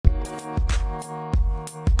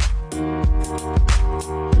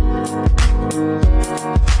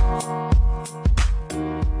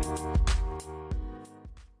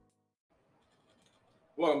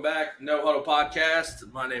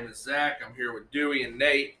podcast. My name is Zach. I'm here with Dewey and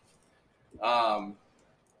Nate. Lot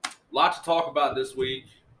to talk about this week.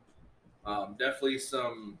 Definitely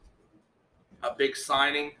a big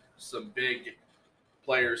signing, some big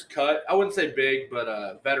players cut. I wouldn't say big,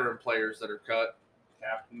 but veteran players that are cut.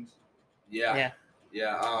 Captains. Yeah.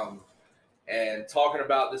 And talking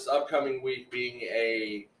about this upcoming week being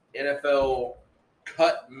a NFL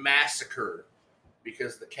cut massacre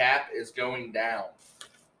because the cap is going down.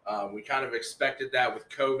 We kind of expected that with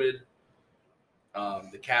COVID.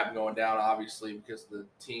 The cap going down, obviously, because the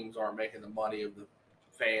teams aren't making the money of the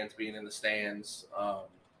fans being in the stands.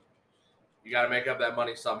 You got to make up that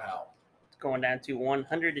money somehow. It's going down to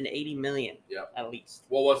 $180 million. Yep. At least.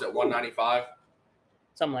 What was it? 195.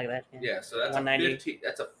 Something like that. Yeah. So that's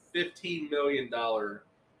a $15 million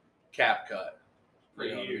cap cut.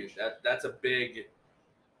 That's a big.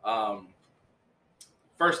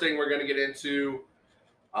 First thing we're going to get into.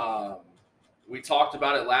 We talked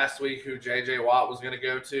about it last week who J.J. Watt was going to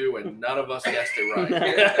go to, and none of us guessed it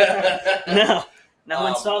right. No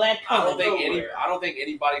one saw that coming. I don't think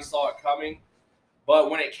anybody saw it coming.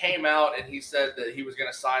 But when it came out and he said that he was going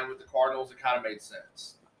to sign with the Cardinals, it kind of made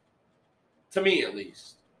sense. To me, at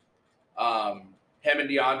least. Him and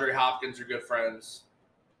DeAndre Hopkins are good friends,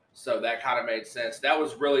 so that kind of made sense. That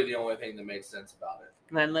was really the only thing that made sense about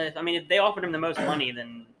it. I mean, if they offered him the most money,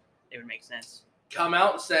 then it would make sense. Come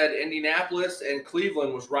out and said Indianapolis and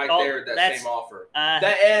Cleveland was right there at that same offer.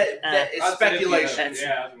 That is speculation.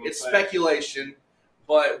 It's speculation,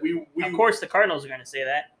 but we of course the Cardinals are going to say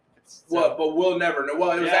that. But we'll never know.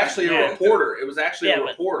 Well, it was actually a reporter. It was actually a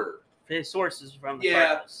reporter. His source is from the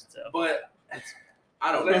Cardinals. So. But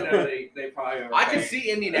I don't know. They probably. I can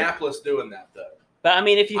see Indianapolis doing that though. But I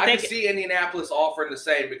mean, if you I can see Indianapolis offering the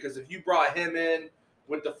same because if you brought him in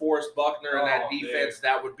with DeForest Buckner and that defense,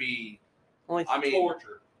 that would be.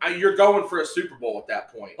 Torture. You're going for a Super Bowl at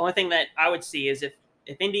that point. The only thing that I would see is if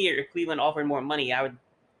Indy or Cleveland offered more money, I would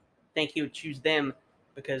think he would choose them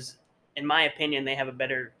because, in my opinion, they have a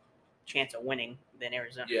better chance of winning than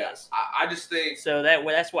Arizona does. I just think so.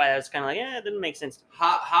 That's why I was kind of like, it didn't make sense.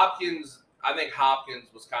 Hopkins, I think Hopkins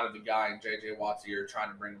was kind of the guy in J.J. Watt's ear trying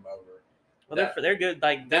to bring him over. Well, they're good.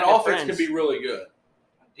 Like that offense can be really good.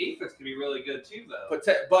 Defense can be really good too, though.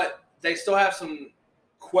 But they still have some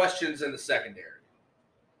questions in the secondary.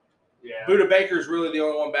 Yeah. Budda Baker's really the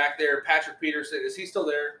only one back there. Patrick Peterson, is he still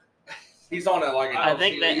there? He's on I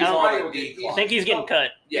think he's getting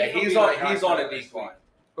cut. Yeah, he's on a decline.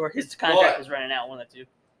 Or his contract is running out, one of the two.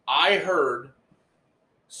 I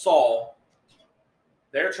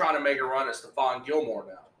they're trying to make a run at Stephon Gilmore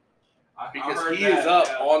now. Because he is up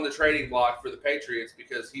on the trading block for the Patriots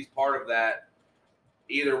because he's part of that.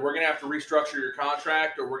 Either we're going to have to restructure your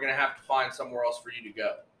contract or we're going to have to find somewhere else for you to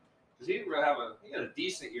go. Because he had a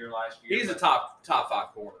decent year last year. He's a top 5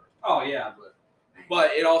 corner. Oh, yeah.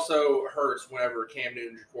 But it also hurts whenever Cam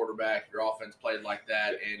Newton's your quarterback, your offense played like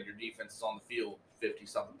that, and your defense is on the field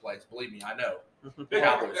 50-something plays. Believe me, I know.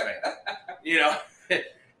 Cowboys fan.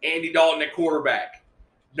 Andy Dalton at quarterback.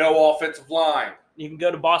 No offensive line. You can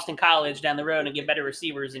go to Boston College down the road and get better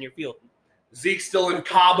receivers in your field. Zeke's still in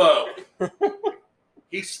Cabo.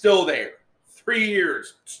 He's still there. 3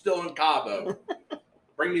 years, still in Cabo.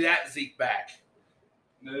 Bring me that Zeke back.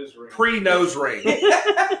 Nose ring. Pre-nose ring.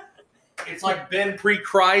 It's like Ben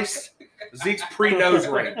pre-Christ. Zeke's pre-nose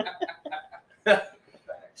ring.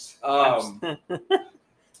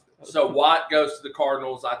 So Watt goes to the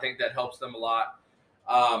Cardinals. I think that helps them a lot.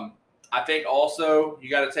 I think also you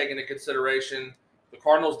got to take into consideration the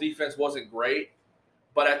Cardinals' defense wasn't great,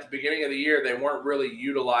 but at the beginning of the year they weren't really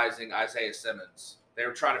utilizing Isaiah Simmons. They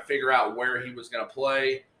were trying to figure out where he was going to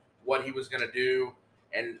play, what he was going to do.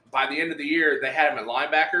 And by the end of the year, they had him at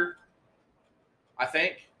linebacker, I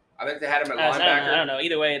think. I think they had him at linebacker. I don't know.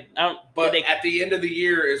 Either way, But at the end of the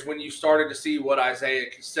year is when you started to see what Isaiah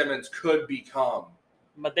Simmons could become.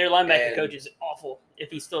 But their linebacker coach is awful. If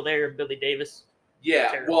he's still there, Billy Davis.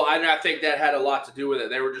 Yeah, well, I think that had a lot to do with it.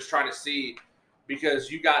 They were just trying to see because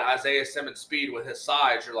you got Isaiah Simmons' speed with his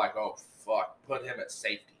size. You're like, oh, fuck, put him at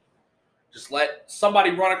safety. Just let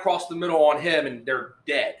somebody run across the middle on him, and they're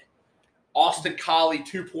dead. Austin Collie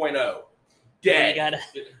 2.0. Dead.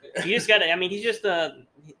 You just got to. I mean, you just got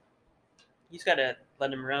to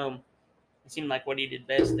let him roam. It seemed like what he did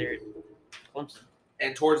best there at Clemson.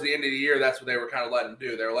 And towards the end of the year, that's what they were kind of letting him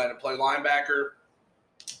do. They were letting him play linebacker,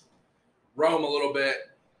 roam a little bit,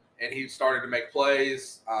 and he started to make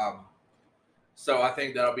plays. So I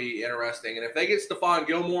think that'll be interesting. And if they get Stephon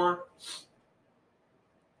Gilmore,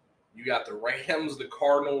 you got the Rams, the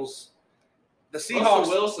Cardinals, the Seahawks.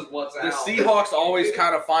 Russell Wilson, Seahawks always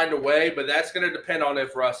kind of find a way, but that's going to depend on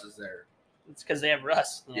if Russ is there. It's because they have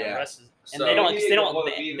Russ. You know, Yeah. Russ is, and So- they don't He ain't gonna look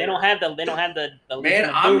they either. don't have the Man, Legion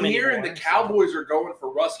of I'm Boom hearing anymore, the so- Cowboys are going for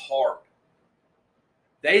Russ hard.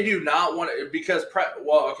 They do not want to because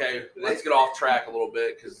okay, let's get off track a little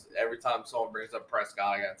bit because every time someone brings up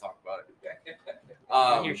Prescott, I got to talk about it.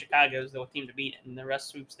 I hear Chicago's the team to beat in the Russ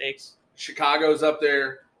sweepstakes. Chicago's up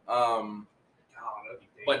there, God, that'd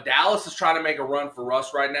be but Dallas is trying to make a run for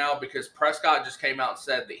Russ right now because Prescott just came out and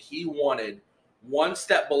said that he wanted one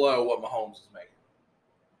step below what Mahomes is making.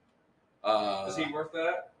 Is he worth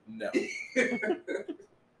that? No,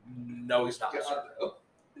 no, he's not. God, no.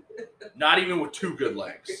 Not even with two good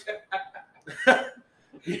legs.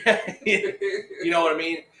 Yeah, you know what I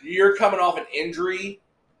mean? You're coming off an injury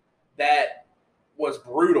that was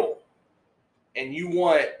brutal, and you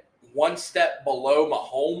want one step below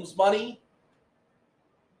Mahomes' money?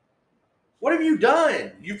 What have you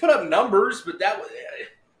done? You put up numbers, but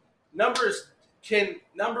numbers can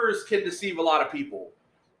deceive a lot of people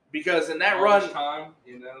because in that run, Time,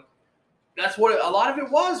 you know. that's what a lot of it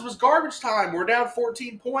was garbage time. We're down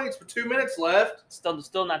 14 points with 2 minutes left.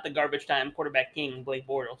 Still not the garbage time quarterback king Blake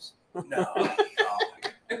Bortles. No,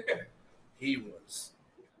 God. He was.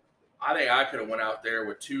 I think I could have went out there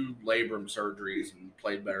with 2 labrum surgeries and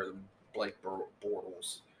played better than Blake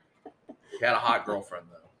Bortles. He had a hot girlfriend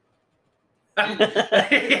though.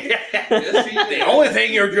 Yes, he The did. only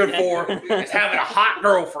thing you're good for is having a hot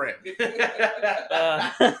girlfriend.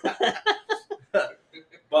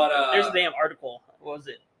 But There's a damn article. What was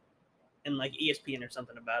it? In like ESPN or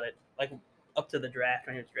something about it. Like up to the draft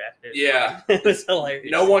when he was drafted. yeah, It was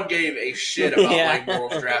hilarious. no one gave a shit about Yeah. Blake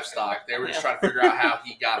Bortles draft stock. They were just trying to figure out how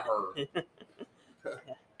he got her.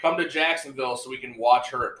 Come to Jacksonville so we can watch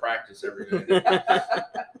her at practice every day.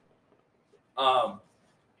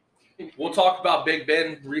 We'll talk about Big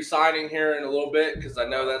Ben re-signing here in a little bit because I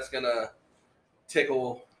know that's gonna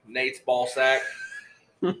tickle Nate's ball sack.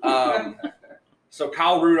 So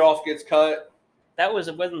Kyle Rudolph gets cut. That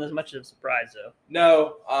wasn't as much of a surprise though.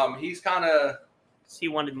 No, he's kind of He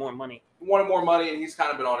wanted more money. wanted more money, and he's kind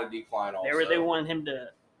of been on a decline. Also, They wanted him to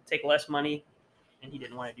take less money, and he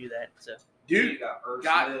didn't want to do that. So dude, He got Irv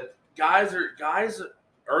got- Smith. guys.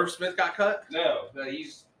 Irv Smith got cut. No,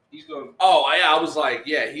 he's going. Oh yeah, I was like,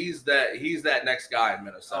 yeah, he's that next guy in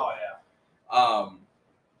Minnesota. Oh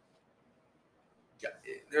yeah.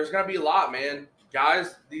 There's going to be a lot, man.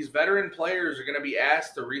 Guys, these veteran players are going to be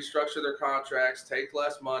asked to restructure their contracts, take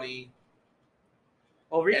less money,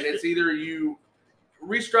 well, and it's either you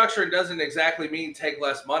restructuring doesn't exactly mean take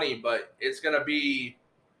less money, but it's going to be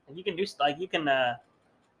you can do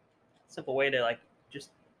simple way to just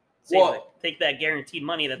Well- take that guaranteed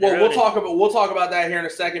money that well. they're We'll talk about that here in a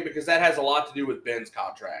second because that has a lot to do with Ben's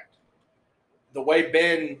contract. The way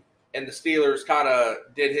Ben and the Steelers kind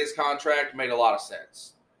of did his contract made a lot of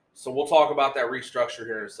sense. So we'll talk about that restructure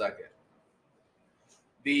here in a second.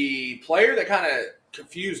 The player that kind of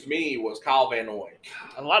confused me was Kyle Van Noy.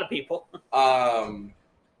 a lot of people.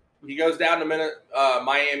 He goes down to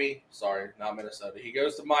Miami. Sorry, not Minnesota. He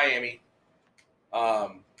goes to Miami.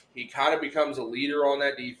 He kind of becomes a leader on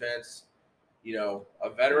that defense. You know, a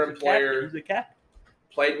veteran player. He's a captain.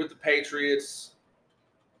 Played with the Patriots.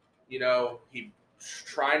 You know, he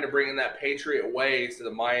trying to bring in that Patriot ways to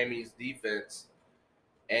the Miami's defense,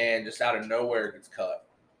 and just out of nowhere gets cut.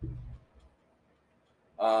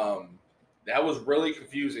 That was really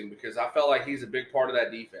confusing because I felt like he's a big part of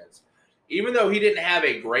that defense. Even though he didn't have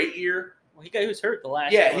a great year. Well, he was hurt the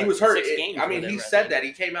last. Yeah, he was hurt. 6 games I or mean, whatever, he said that.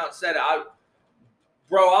 He came out and said, I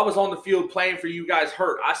was on the field playing for you guys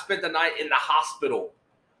hurt. I spent the night in the hospital.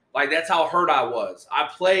 Like, that's how hurt I was. I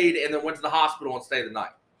played and then went to the hospital and stayed the night.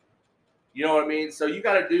 You know what I mean? So you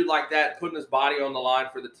got a dude like that putting his body on the line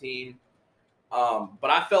for the team. But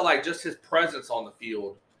I felt like just his presence on the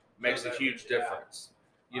field makes a huge difference.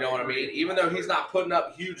 You know what I mean? Even though he's not putting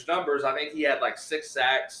up huge numbers, I think he had like 6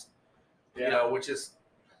 sacks, you know, which it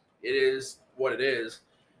is what it is.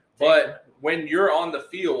 But when you're on the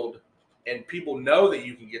field and people know that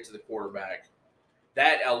you can get to the quarterback,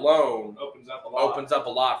 that alone Opens up a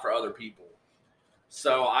lot for other people.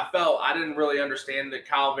 So I didn't really understand the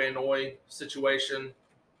Kyle Van Noy situation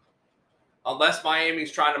unless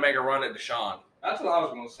Miami's trying to make a run at Deshaun. That's what I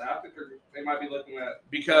was going to say. I think they might be looking at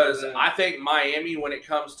Because I think Miami, when it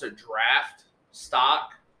comes to draft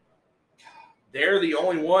stock, they're the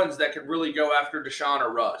only ones that could really go after Deshaun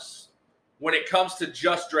or Russ when it comes to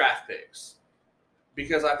just draft picks.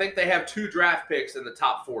 Because I think they have 2 draft picks in the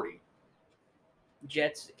top 40.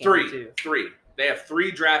 Jets. 3. They have 3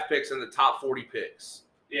 draft picks in the top 40 picks.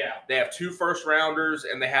 Yeah. They have 2 first-rounders,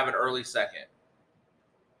 and they have an early second.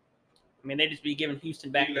 I mean, they just be giving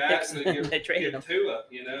Houston back Do the that picks and and then they traded them. Tua,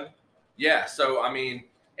 you know. Yeah, so I mean,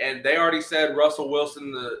 and they already said Russell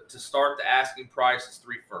Wilson to start the asking price is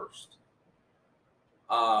 3 first.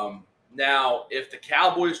 Now, if the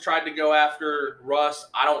Cowboys tried to go after Russ,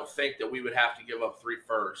 I don't think that we would have to give up 3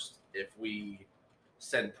 first if we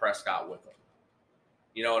send Prescott with them.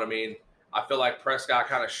 You know what I mean? I feel like Prescott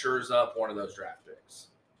kind of shores up one of those draft picks.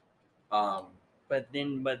 But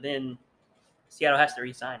then Seattle has to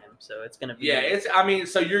re-sign him, so it's gonna be. Yeah, it's. I mean,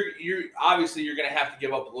 so you're obviously you're going to have to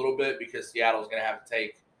give up a little bit because Seattle's going to have to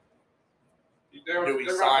take. They're Do we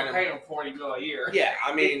going sign to him? pay him $40 million a year. Yeah,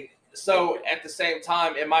 I mean, so at the same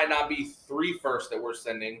time, it might not be 3 first that we're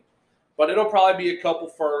sending, but it'll probably be a couple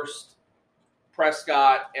first,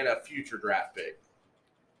 Prescott, and a future draft pick.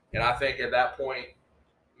 And I think at that point,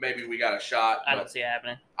 maybe we got a shot. I don't see it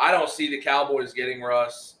happening. I don't see the Cowboys getting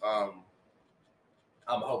Russ.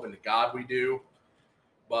 I'm hoping to God we do.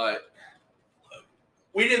 But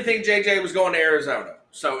we didn't think JJ was going to Arizona.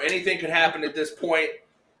 So anything could happen at this point.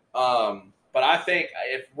 But I think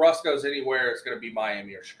if Russ goes anywhere, it's going to be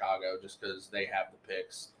Miami or Chicago just because they have the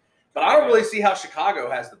picks. But I don't really see how Chicago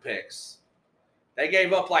has the picks. They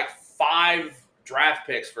gave up like 5 draft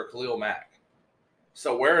picks for Khalil Mack.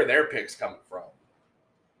 So where are their picks coming from?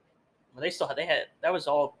 Well, they had that was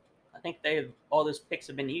all. I think all those picks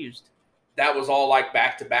have been used. That was all like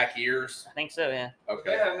back-to-back years? I think so, yeah.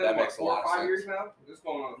 Okay, Yeah, that makes a lot of 4 or 5 sense. years now. It's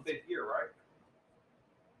going on the 5th year, right?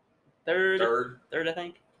 Third, I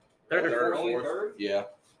think. Third or Third, fourth. Only third? Yeah.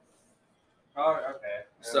 Oh, okay.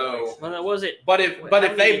 So- Well, was it? But if How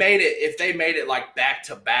they many- made it like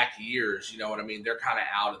back-to-back years, you know what I mean? They're kind of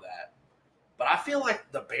out of that. But I feel like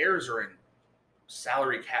the Bears are in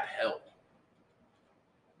salary cap hell.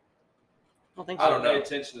 I don't think I so. don't know. Pay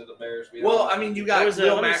attention to the Bears. to be Well, honest. I mean, you There got was a-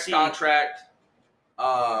 Khalil let me Mack's see. contract.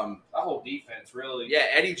 that whole defense really. Yeah,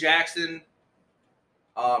 Eddie Jackson.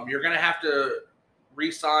 You're gonna have to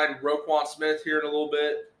re-sign Roquan Smith here in a little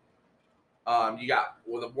bit. You got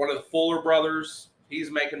one of the Fuller brothers.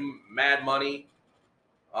 He's making mad money.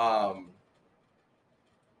 But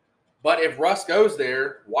if Russ goes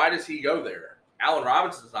there, why does he go there? Allen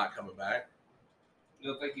Robinson's not coming back.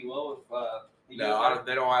 You don't think he will if he No, goes there?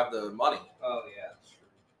 they don't have the money. Oh yeah, that's true.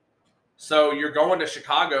 So you're going to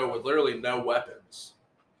Chicago with literally no weapons.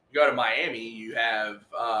 You go to Miami, you have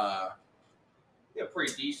Yeah,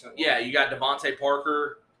 pretty decent. yeah, you got Devontae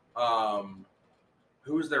Parker.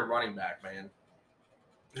 Who's their running back, man?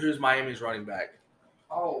 Who's Miami's running back?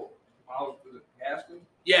 Oh, was it Gaskin?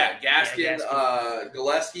 Yeah, Gaskin, Yeah,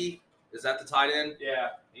 Gillespie. Is that the tight end? Yeah,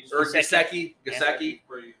 he's Or Gesicki. Gesicki.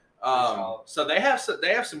 pretty. So they have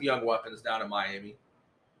some young weapons down in Miami.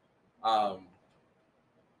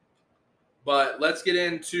 But let's get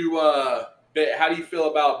into how do you feel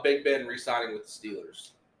about Big Ben re-signing with the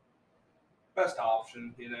Steelers? Best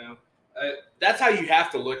option, you know. That's how you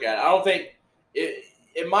have to look at it. I don't think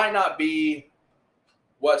it might not be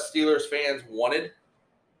what Steelers fans wanted,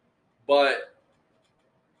 but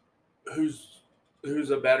who's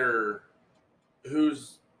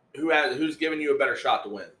giving you a better shot to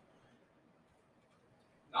win?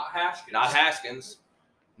 Not Haskins. Not Haskins,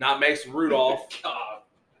 not Mason Rudolph, God.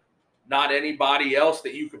 not anybody else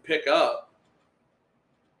that you could pick up.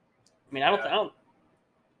 I mean, I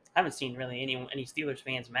haven't seen really any Steelers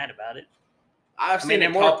fans mad about it. I've seen they're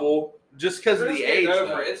a more- couple just because of We're the just age. getting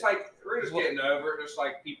over though. it. It's like we're just getting over it, just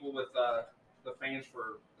like people with the fans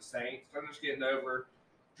for the Saints. They're just getting over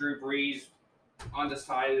Drew Brees,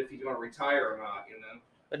 undecided if he's going to retire or not. You know.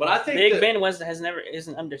 But I think Big that- Ben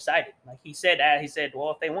isn't undecided. Like he said,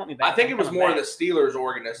 well, if they want me back, I think I'm it was coming more back. the Steelers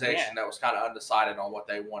organization Yeah. that was kind of undecided on what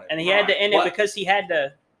they wanted. And he had to end What- it because he had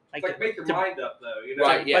to It's like make your mind up though. You know,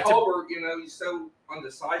 Right, yeah. Colbert, you know, he's so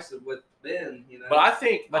undecisive with Ben. You know, But I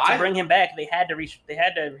think to bring him back, they had to restructure. they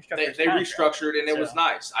his contract. restructured and it was So-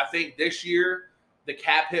 nice. I think this year the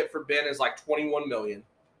cap hit for Ben is like $21 million,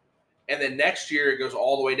 and then next year it goes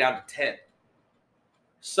all the way down to 10.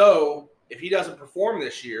 So if he doesn't perform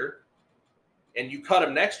this year, and you cut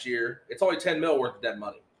him next year, it's only $10 million worth of dead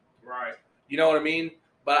money. right? You know what I mean?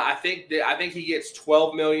 But I think he gets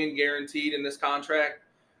 $12 million guaranteed in this contract.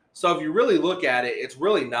 So if you really look at it, it's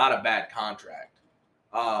really not a bad contract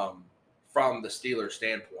from the Steelers'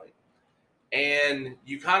 standpoint. And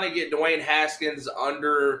you kind of get Dwayne Haskins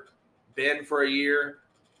under Ben for a year.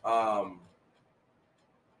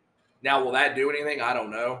 Now, will that do anything? I don't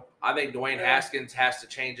know. I think Dwayne Haskins has to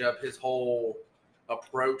change up his whole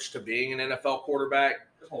approach to being an NFL quarterback.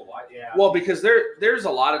 His whole life, yeah. Well, because there's a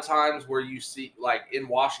lot of times where you see, like in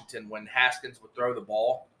Washington, when Haskins would throw the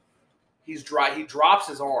ball, he drops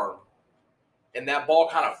his arm, and that ball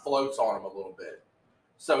kind of floats on him a little bit.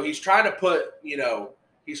 So he's trying to put,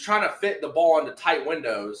 He's trying to fit the ball into tight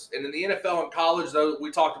windows. And in the NFL and college, though,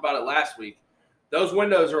 we talked about it last week, those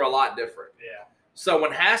windows are a lot different. Yeah. So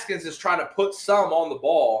when Haskins is trying to put some on the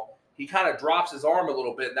ball, he kind of drops his arm a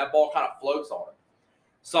little bit, and that ball kind of floats on him.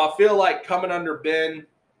 So I feel like coming under Ben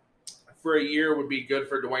for a year would be good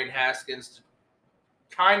for Dwayne Haskins to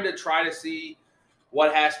kind of try to see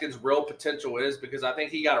what Haskins' real potential is, because I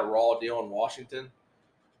think he got a raw deal in Washington.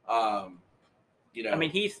 You know, I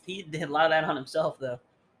mean, he did a lot of that on himself, though.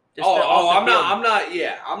 I'm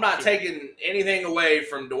not taking anything away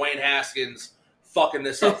from Dwayne Haskins fucking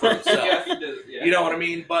this up for himself. Yeah, he did, yeah. You know what I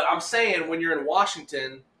mean? But I'm saying when you're in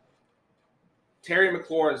Washington, Terry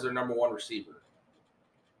McLaurin's their number one receiver.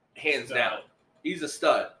 Hands down. He's a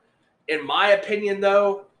stud. In my opinion,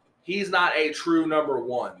 though, he's not a true number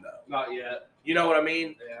one, though. Not yet. You know what I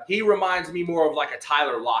mean? Yeah. He reminds me more of like a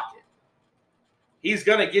Tyler Lockett. He's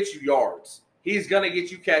going to get you yards. He's going to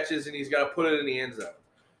get you catches, and he's going to put it in the end zone.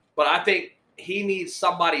 But I think he needs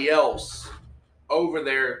somebody else over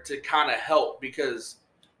there to kind of help, because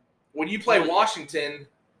when you play Washington,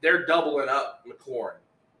 they're doubling up McLaurin,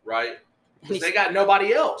 right? Because they got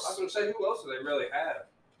nobody else. I was going to say, who else do they really have?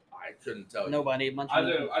 I couldn't tell you. Nobody.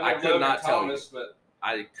 I could not tell you. But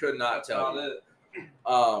I could not tell you.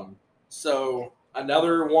 It. So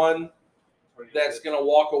another one that's going to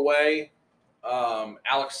walk away,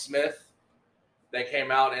 Alex Smith. They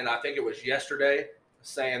came out, and I think it was yesterday,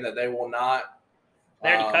 saying that they will not. They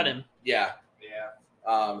already cut him. Yeah.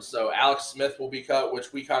 Yeah. So Alex Smith will be cut,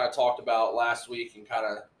 which we kind of talked about last week and kind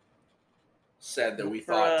of said that we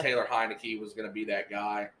thought Taylor Heineke was going to be that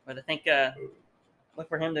guy. But I think look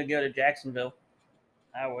for him to go to Jacksonville.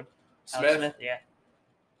 I would. Smith? Yeah.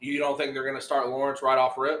 You don't think they're going to start Lawrence right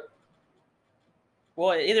off rip?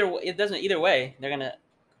 Well, it doesn't either way. They're gonna,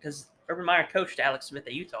 because Urban Meyer coached Alex Smith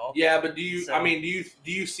at Utah. Yeah, but do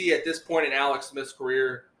you see at this point in Alex Smith's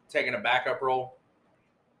career taking a backup role?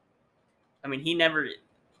 I mean, he never.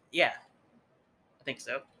 Yeah, I think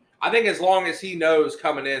so. I think as long as he knows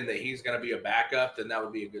coming in that he's going to be a backup, then that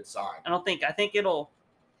would be a good sign. I think it'll.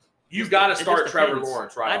 You've got to start Trevor depends.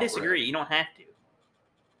 Lawrence right. I disagree. You don't have to.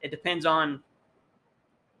 It depends on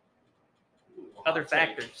other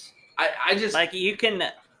factors. I just like you can,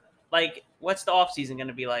 like, what's the offseason going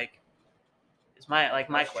to be like? Is my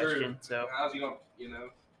question. True. So how's he going?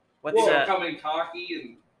 what's coming cocky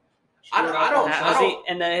and.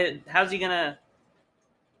 how's he going to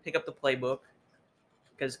pick up the playbook?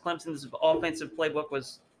 Because Clemson's offensive playbook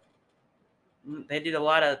was, they did a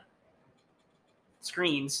lot of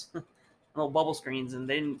screens, little bubble screens, and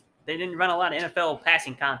they didn't run a lot of NFL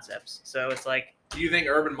passing concepts. So it's like. Do you think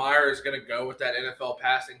Urban Meyer is going to go with that NFL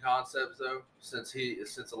passing concept, though, since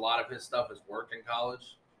a lot of his stuff has worked in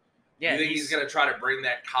college? Yeah. Do you think he's going to try to bring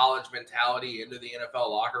that college mentality into the NFL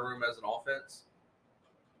locker room as an offense?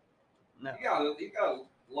 No. He got a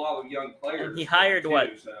lot of young players. And he hired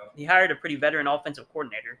He hired a pretty veteran offensive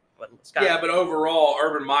coordinator. Scott. Yeah, but overall,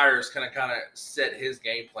 Urban Meyer is going to kind of set his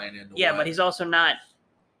game plan into. Yeah, but he's also not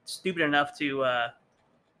stupid enough to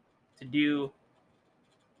do.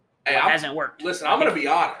 It hasn't worked. Listen, I'm going to be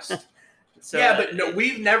honest. So, yeah, but no,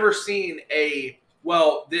 we've never seen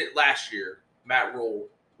last year, Matt Rule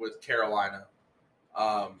with Carolina.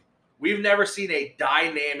 We've never seen a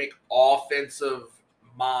dynamic offensive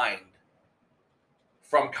mind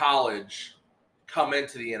from college come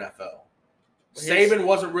into the NFL. Saban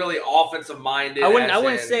wasn't really offensive minded. I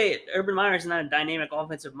wouldn't say Urban Meyer is not a dynamic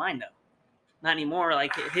offensive mind, though. Not anymore.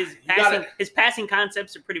 Like his passing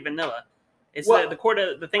concepts are pretty vanilla. It's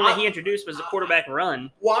the thing that he introduced was the quarterback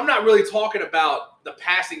run. Well, I'm not really talking about the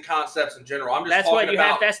passing concepts in general. I'm just talking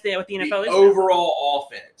about what the NFL is. Overall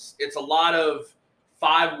offense. It's a lot of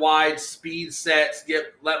 5 wide speed sets.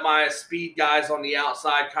 Let my speed guys on the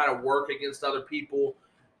outside kind of work against other people,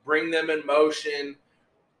 bring them in motion.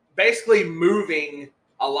 Basically moving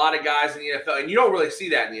a lot of guys in the NFL, and you don't really see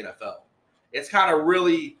that in the NFL. It's kind of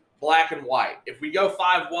really black and white. If we go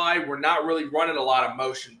 5 wide, we're not really running a lot of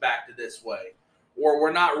motion back to this way, or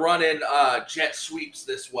we're not running jet sweeps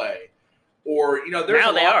this way, or there's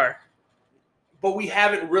now they are, but we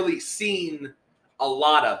haven't really seen a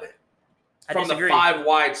lot of it from the 5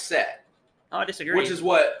 wide set. Oh, I disagree. Which is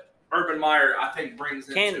what Urban Meyer I think brings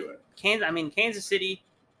into it. Kansas City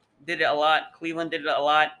did it a lot. Cleveland did it a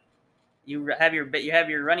lot. You have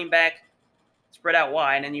your running back spread out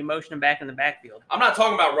wide, and you motion them back in the backfield. I'm not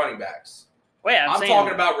talking about running backs. Well, yeah, I'm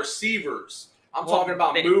talking about receivers. I'm talking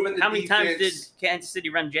about moving the defense. How many times did Kansas City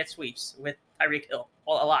run jet sweeps with Tyreek Hill?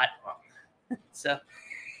 Well, a lot. So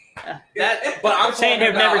but I'm saying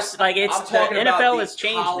they've never like it's I'm talking the about NFL has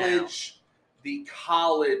changed now. The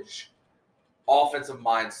college offensive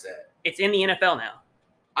mindset. It's in the NFL now.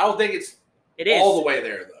 I don't think it's is all the way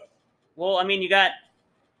there, though. Well, I mean, you got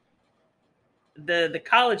the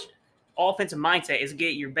college offensive mindset is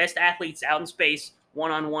get your best athletes out in space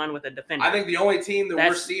one-on-one with a defender. I think the only team that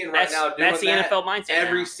we're seeing right now doing that's the NFL mindset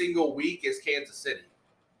every now. single week is Kansas City.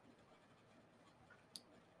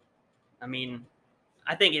 I mean,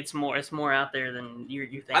 I think it's more out there than you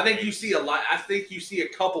think. I think you see a lot. I think you see a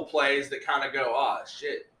couple plays that kind of go, oh,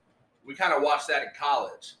 shit. We kind of watched that in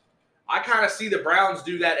college. I kind of see the Browns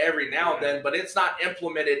do that every now and then, but it's not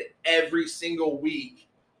implemented every single week,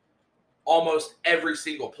 almost every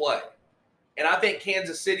single play. And I think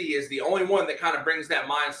Kansas City is the only one that kind of brings that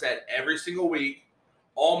mindset every single week,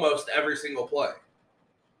 almost every single play.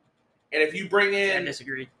 And if you bring in, I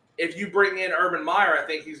disagree. If you bring in Urban Meyer, I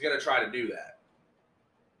think he's going to try to do that.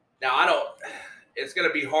 Now, it's going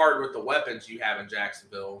to be hard with the weapons you have in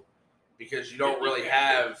Jacksonville because you don't really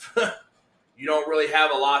have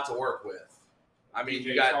a lot to work with. I mean,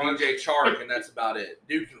 you got DJ Chark, and that's about it.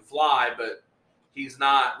 Dude can fly, but he's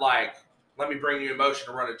not like, let me bring you in motion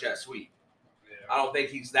to run a jet sweep. Yeah. I don't think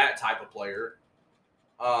he's that type of player.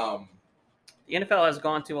 The NFL has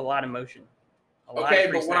gone to a lot of motion. Okay,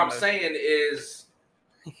 but what I'm saying is,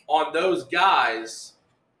 on those guys,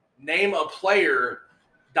 name a player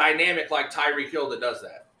dynamic like Tyreek Hill that does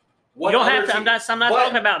that. You don't have to. I'm not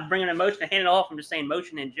talking about bringing a motion and handing it off. I'm just saying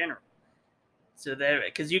motion in general. So that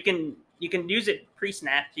because you can use it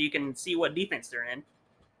pre-snap, so you can see what defense they're in.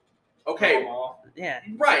 Okay. Yeah.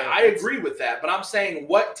 Right. So I agree with that, but I'm saying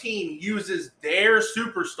what team uses their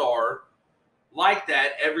superstar like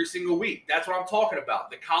that every single week? That's what I'm talking about.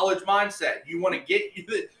 The college mindset. You want to get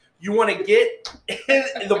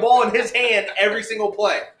the ball in his hand every single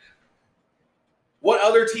play. What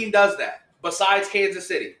other team does that besides Kansas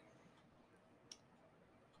City?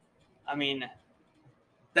 I mean,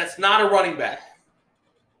 that's not a running back.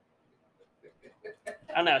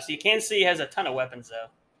 I don't know. See, Kansas City has a ton of weapons, though.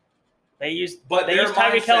 They use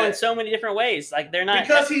Tyreek Hill in so many different ways. Like they're not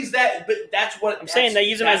because he's that. But that's what I'm saying. They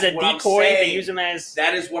use him as a decoy. They use him as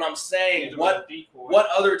that is what I'm saying. What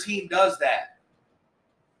other team does that?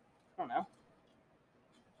 I don't know.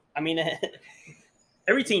 I mean,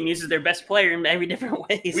 every team uses their best player in every different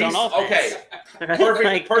ways on offense.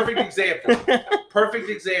 Okay, perfect example. Perfect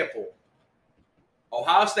example.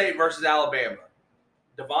 Ohio State versus Alabama.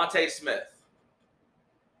 Devontae Smith.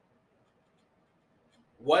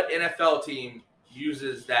 What NFL team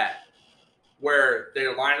uses that? Where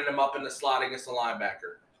they're lining him up in the slot against the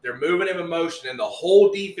linebacker. They're moving him in motion, and the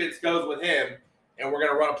whole defense goes with him, and we're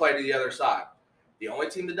going to run a play to the other side. The only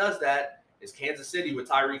team that does that is Kansas City with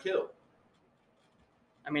Tyreek Hill.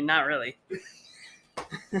 I mean, not really.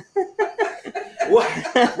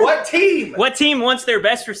 What team? What team wants their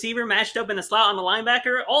best receiver matched up in the slot on the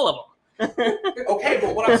linebacker? All of them. Okay,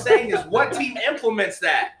 but what I'm saying is what team implements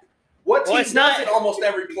that? What team does it almost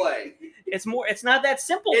every play? It's not that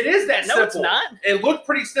simple. It is that simple. No, it's not. It looked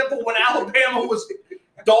pretty simple when Alabama was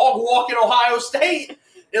dog walking Ohio State.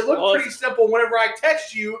 It looked pretty simple whenever I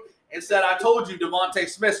text you and said, I told you Devontae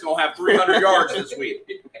Smith's going to have 300 yards this week.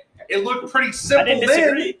 It looked pretty simple then. I didn't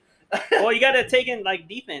disagree. Well, you got to take in,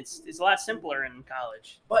 defense. It's a lot simpler in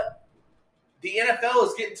college. But the NFL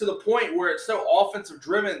is getting to the point where it's so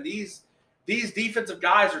offensive-driven. These defensive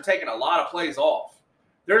guys are taking a lot of plays off.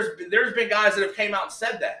 There's been guys that have came out and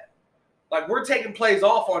said that. Like, we're taking plays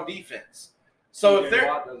off on defense. So if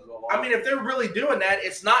they're really doing that,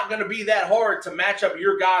 it's not going to be that hard to match up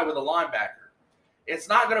your guy with a linebacker. It's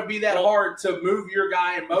not going to be that hard to move your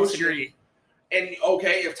guy in motion. And,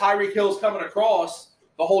 okay, if Tyreek Hill's coming across,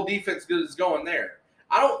 the whole defense is going there.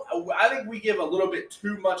 I think we give a little bit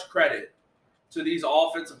too much credit to these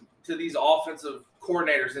offensive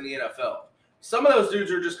coordinators in the NFL. Some of those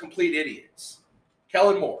dudes are just complete idiots.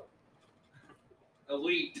 Kellen Moore.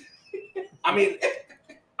 Elite. I mean,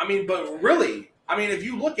 but really, if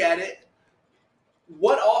you look at it,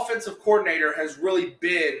 what offensive coordinator has really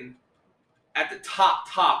been at the top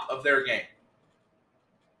of their game?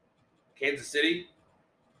 Kansas City.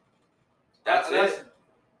 That's it.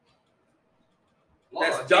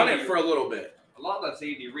 That's done it for a little bit. A lot of that's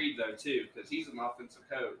Andy Reid, though, too, because he's an offensive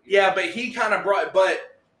coach. Yeah, but he kind of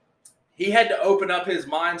he had to open up his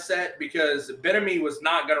mindset because Bieniemy was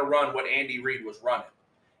not going to run what Andy Reid was running.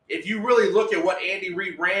 If you really look at what Andy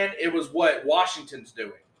Reid ran, it was what Washington's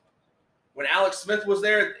doing. When Alex Smith was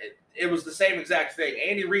there, it was the same exact thing.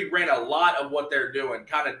 Andy Reid ran a lot of what they're doing,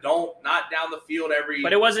 kind of not down the field every.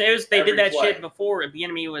 But they did that shit before.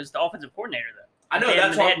 Bieniemy was the offensive coordinator, though. I know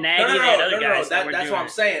that's what that's what I'm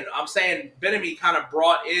saying. I'm saying Bieniemy kind of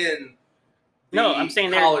brought in I'm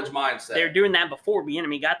saying college mindset. They're doing that before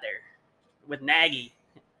Bieniemy got there with Nagy.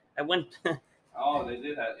 I went. Oh, they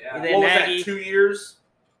did that. Yeah. And then What was Nagy. that? 2 years?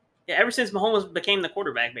 Yeah, ever since Mahomes became the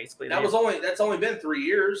quarterback, basically. That's only been 3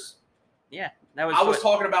 years. That was. I was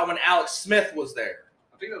talking about when Alex Smith was there.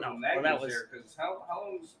 I think that was No, when Nagy well, that was there. was- Because how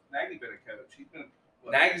long's Nagy been a coach? He's been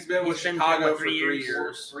what, Nagy's been with He's been Chicago for for 3 3 years.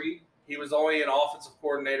 years. 3. He was only an offensive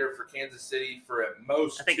coordinator for Kansas City for at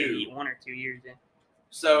most I think 2. 1 or 2 years. Yeah.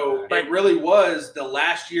 So But- it really was the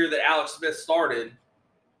last year that Alex Smith started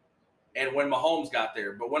and when Mahomes got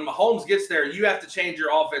there. But when Mahomes gets there, you have to change your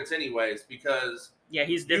offense anyways because Yeah,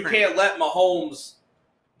 he's you different. can't let Mahomes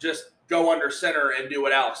just go under center and do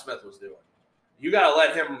what Alex Smith was doing. You got to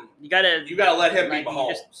let him You gotta let him like, be you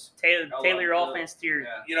Mahomes. just tailor your offense to your,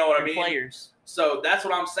 Yeah. You know what I your mean? players. So that's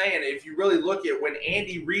what I'm saying. If you really look at when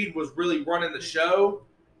Andy Reid was really running the show,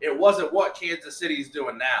 it wasn't what Kansas City's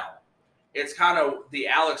doing now. It's kind of the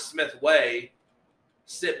Alex Smith way.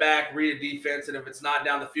 Sit back, read a defense, and if it's not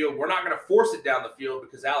down the field, we're not going to force it down the field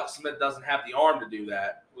because Alex Smith doesn't have the arm to do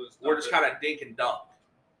that. We're just kind of dink and dunk.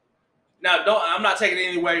 Now, I'm not taking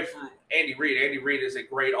anything away from Andy Reid. Andy Reid is a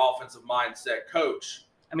great offensive mindset coach.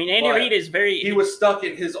 I mean, Andy But Reid is very. He was stuck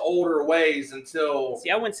in his older ways until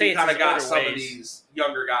See, I wouldn't say he it's kind of his got older some of ways. these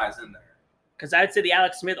younger guys in there. Because I'd say the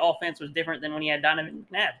Alex Smith offense was different than when he had Donovan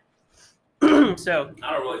McNabb. So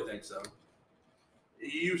I don't really think so.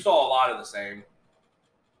 You saw a lot of the same.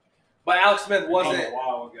 But Alex Smith wasn't. a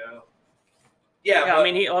while ago. Yeah, yeah, but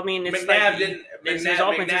I mean, it's McNabb like didn't. his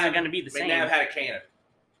McNabb, offense isn't going to be the same. McNabb had a cannon.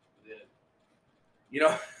 Yeah. You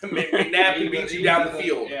know, McNabb can beat you down the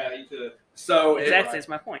field. Yeah, he could. So Exactly, that's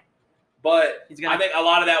my point. But He's gonna- I think a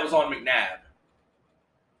lot of that was on McNabb.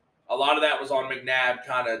 A lot of that was on McNabb,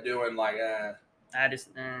 kind of doing like. I just.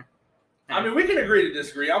 I mean, we can agree to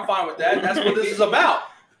disagree. I'm fine with that. That's what this is about.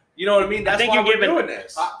 You know what I mean? That's think why you're we're giving- doing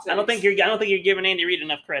this. I don't think you're giving Andy Reid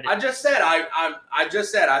enough credit. I just said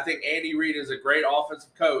I think Andy Reid is a great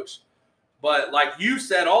offensive coach, but like you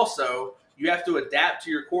said, also you have to adapt to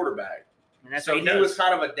your quarterback. and that's So what he he does. was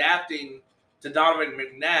kind of adapting to Donovan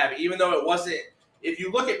McNabb, even though it wasn't. If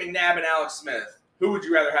you look at McNabb and Alex Smith, who would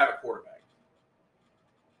you rather have at quarterback?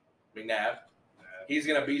 McNabb. He's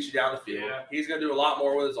going to beat you down the field. Yeah. He's going to do a lot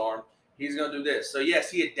more with his arm. He's going to do this. So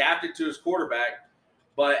yes, he adapted to his quarterback.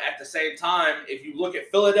 But at the same time, if you look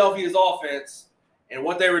at Philadelphia's offense and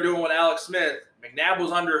what they were doing with Alex Smith, McNabb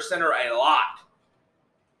was under center a lot.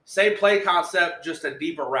 Same play concept, just a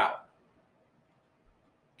deeper route.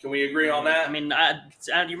 Can we agree on that? I mean,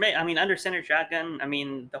 under center shotgun. I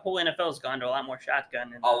mean, the whole NFL's gone to a lot more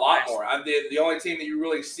shotgun. A lot more. The only team that you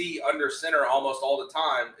really see under center almost all the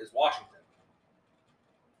time is Washington.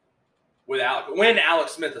 When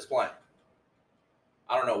Alex Smith is playing.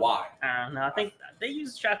 I don't know why. I don't know. I think they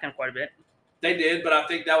use shotgun quite a bit. They did, but I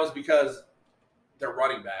think that was because they're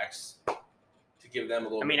running backs to give them a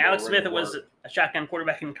little. I mean, bit more Alex Smith room to was work. a shotgun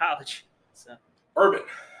quarterback in college. So Urban.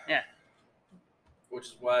 Yeah. Which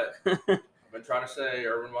is what I've been trying to say.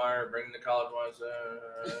 Urban Meyer bringing the college ones.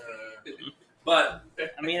 But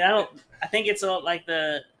I mean, I think it's like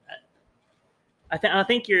the. I think I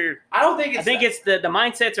don't think it's. I think it's the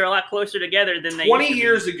mindsets are a lot closer together than they. 20 used to be.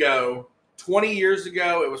 years ago. 20 years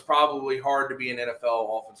ago, it was probably hard to be an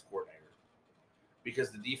NFL offense coordinator because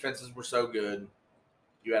the defenses were so good.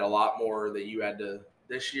 You had a lot more that you had to.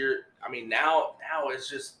 This year, I mean, now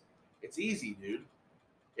it's easy, dude.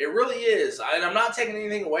 It really is. I'm not taking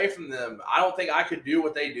anything away from them. I don't think I could do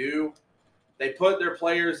what they do. They put their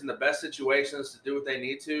players in the best situations to do what they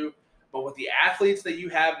need to. But with the athletes that you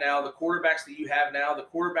have now, the quarterbacks that you have now, the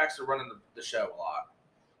quarterbacks are running the show a lot.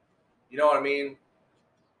 You know what I mean?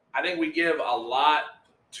 I think we give a lot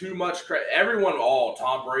too much credit. Everyone,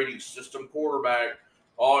 Tom Brady's system quarterback.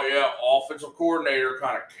 Oh, yeah, offensive coordinator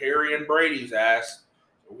kind of carrying Brady's ass.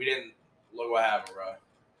 We didn't look what happened, bro.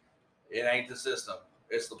 It ain't the system.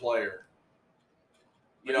 It's the player.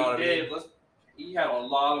 You know what I mean? He had a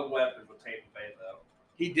lot of weapons with Tampa Bay, though.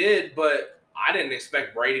 He did, but I didn't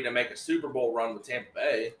expect Brady to make a Super Bowl run with Tampa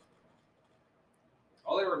Bay.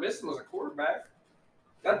 All they were missing was a quarterback.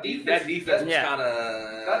 That defense was Yeah. kind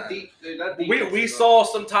of. We saw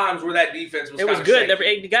some times where that defense was. It was kinda good.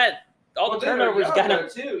 shaky. They got all the turnovers. Got them.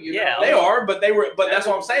 too. Yeah, They are, but that's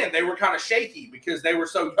what I'm saying. They were kind of shaky because they were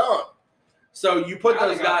so young. So you put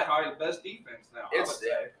those guys. Probably the best defense now. I would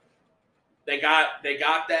say. They got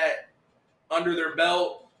that under their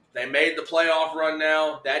belt. They made the playoff run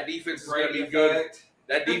now. That defense is going to be good.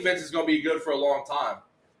 That defense is going to be good for a long time.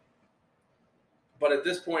 But at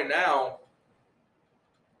this point now,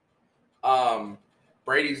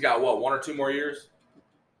 Brady's got what, 1 or 2 more years?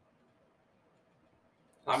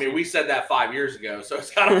 I mean, we said that 5 years ago, so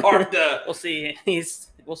it's kind of hard to. We'll see.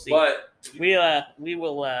 We'll see. But we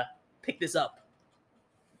will pick this up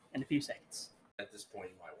in a few seconds. At this point,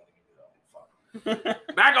 you might want to give it all.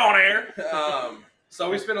 Fuck. Back on air. So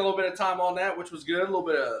we spent a little bit of time on that, which was good. A little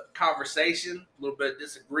bit of conversation, a little bit of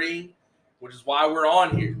disagreeing, which is why we're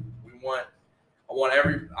on here. I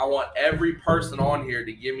want every person on here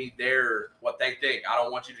to give me what they think. I don't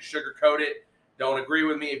want you to sugarcoat it. Don't agree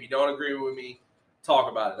with me. If you don't agree with me, talk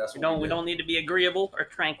about it. That's what we don't need to be agreeable or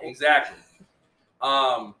tranquil. Exactly.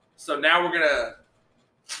 So now we're gonna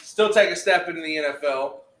still take a step into the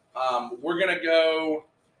NFL. We're gonna go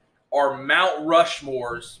our Mount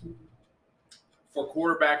Rushmores for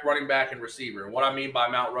quarterback, running back, and receiver. And what I mean by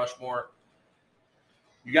Mount Rushmore,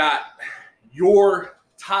 you got your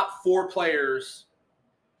top 4 players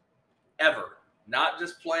ever, not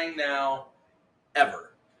just playing now,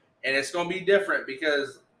 ever. And it's going to be different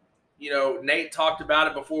because, Nate talked about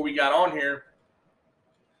it before we got on here.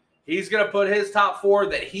 He's going to put his top 4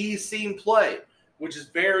 that he's seen play, which is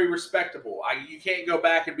very respectable. You can't go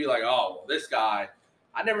back and be like, oh, well, this guy,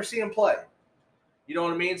 I never seen him play. You know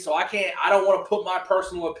what I mean? So I don't want to put my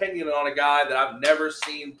personal opinion on a guy that I've never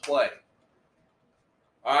seen play.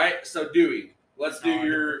 All right, so Dewey, let's do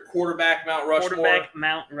your quarterback Mount Rushmore. Quarterback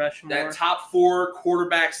Mount Rushmore. That top 4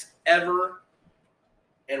 quarterbacks ever,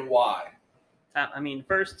 and why?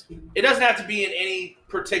 First, it doesn't have to be in any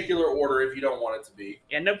particular order if you don't want it to be.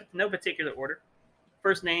 Yeah, no particular order.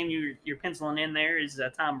 First name you're penciling in there is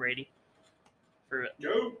Tom Brady. For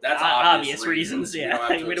that's obvious reasons.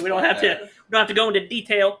 Yeah, we don't have to go into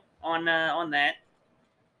detail on that.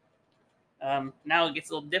 Now it gets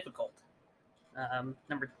a little difficult.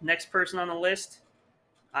 Next person on the list,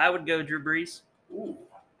 I would go Drew Brees. Ooh.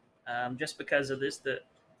 Just because of the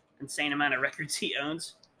insane amount of records he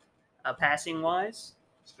owns, passing wise.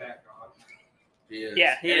 Stat God. He is.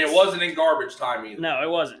 Yeah, and it wasn't in garbage time either. No, it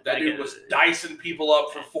wasn't. That dude was dicing people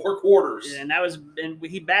up for 4 quarters. And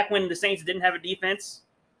he back when the Saints didn't have a defense,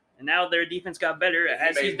 and now their defense got better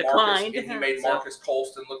as he's declined. And he made Marcus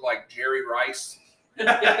Colston look like Jerry Rice.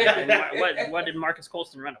 What did Marcus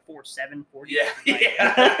Colston run, a 4.7 40?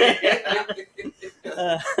 Yeah.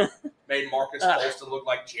 Made Marcus Colston look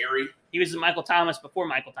like Jerry. He was Michael Thomas before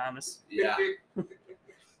Michael Thomas. Yeah.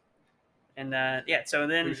 And so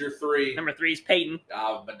then who's your 3? Number 3 is Peyton,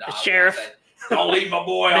 the sheriff. Don't leave my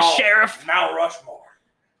boy the off. Sheriff. Mount Rushmore.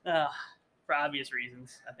 For obvious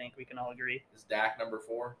reasons, I think we can all agree. Is Dak number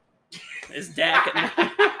 4? Is Dak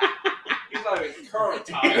He's not even current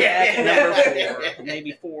time. Yeah, number 4,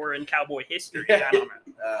 maybe 4 in Cowboy history. I don't know.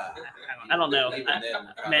 I don't know. Even then,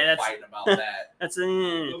 we're that's fighting about that. That's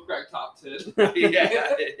Look like top 10.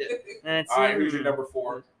 Yeah. All right, who's your number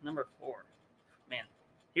 4? Number 4. Man,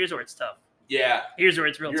 here's where it's tough. Yeah. Here's where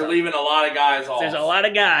it's real tough. You're leaving a lot of guys off. There's a lot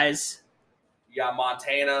of guys. You got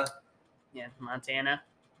Montana. Yeah, Montana.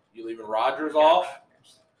 You leaving Rodgers off?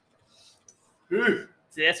 Ooh.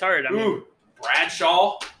 See, that's hard. I mean,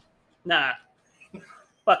 Bradshaw. Nah.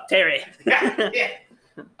 Fuck Terry. Fuck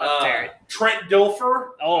Terry. Trent Dilfer.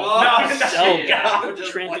 God.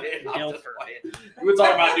 Trent Dilfer. We're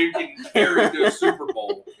talking about dude getting carried to a Super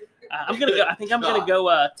Bowl. I'm gonna go. I think I'm gonna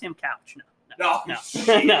go Tim Couch. No.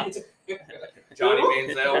 Johnny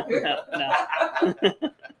Manziel. No.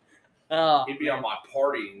 Oh, he'd be on my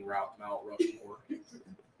partying route, Mount Rushmore.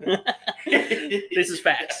 This is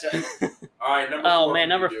facts. All right, number 4. Oh man,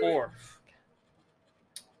 number 4.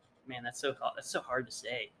 Man, that's so hard to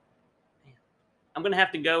say. Man. I'm gonna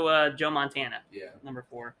have to go Joe Montana. Yeah, number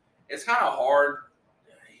 4. It's kind of hard.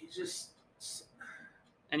 He just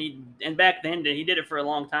and back then he did it for a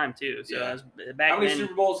long time too. So how many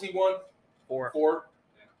Super Bowls he won? 4. 4.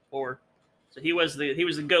 4. So he was the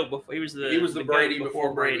GOAT before he was the Brady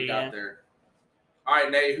before Brady got there. All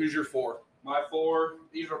right, Nate, who's your 4? My 4.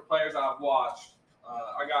 These are players I've watched.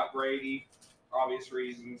 I got Brady, obvious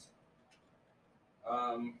reasons.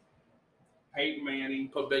 Peyton Manning.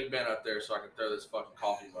 Put Big Ben up there so I can throw this fucking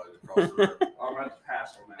coffee mug across the room. I'm going to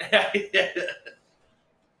pass on that.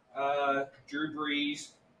 Drew Brees,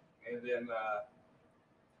 and then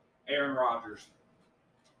Aaron Rodgers.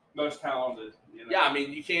 Most talented. Yeah, I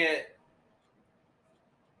mean, you can't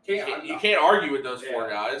argue with those 4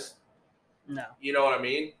 guys. No. You know what I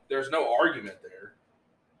mean? There's no argument there.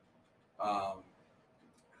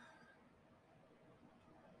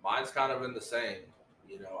 Mine's kind of in the same.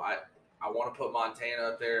 I want to put Montana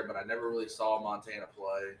up there, but I never really saw Montana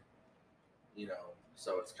play.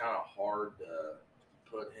 So it's kind of hard to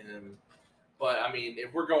put him. But, I mean,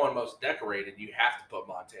 if we're going most decorated, you have to put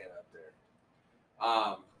Montana up there.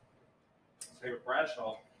 Same with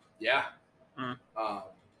Bradshaw. Yeah. Mm.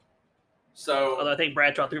 So, although I think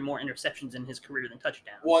Bradshaw threw more interceptions in his career than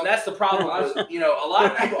touchdowns. Well, and that's the problem. A lot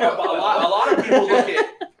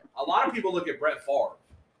of people look at Brett Favre.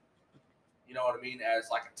 you know what I mean, as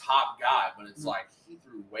like a top guy, but it's like he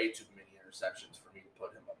threw way too many interceptions for me to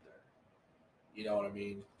put him up there. You know what I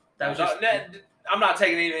mean? I'm not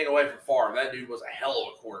taking anything away from Favre. That dude was a hell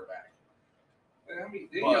of a quarterback. I mean,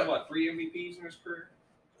 did he have, 3 MVPs in his career?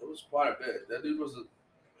 It was quite a bit. That dude was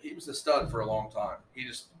a stud for a long time. He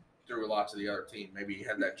just threw a lot to the other team. Maybe he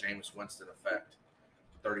had that Jameis Winston effect.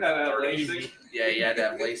 30. Yeah, he had to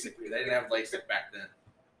have LASIK. They didn't have LASIK back then.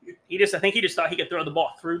 I think he just thought he could throw the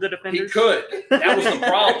ball through the defenders. He could. That was the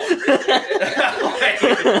problem.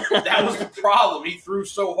 That was the problem. He threw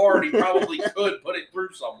so hard he probably could put it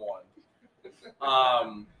through someone.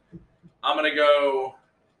 I'm gonna go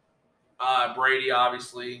Brady,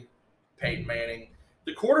 obviously. Peyton Manning.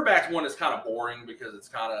 The quarterback one is kind of boring because it's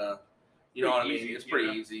kind of, you know what I mean? It's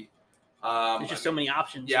pretty easy. There's just so many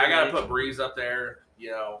options. Yeah, I got to put Breeze up there. You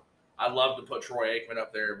know, I'd love to put Troy Aikman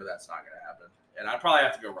up there, but that's not going to happen. And I'd probably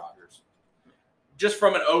have to go Rodgers. Just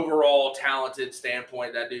from an overall talented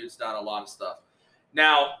standpoint, that dude's done a lot of stuff.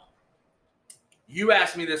 Now, you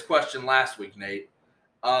asked me this question last week, Nate.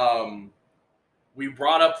 We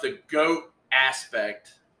brought up the GOAT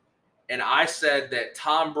aspect, and I said that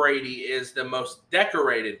Tom Brady is the most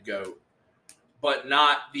decorated GOAT, but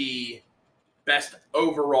not the best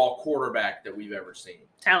overall quarterback that we've ever seen.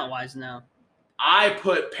 Talent-wise, no. I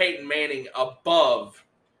put Peyton Manning above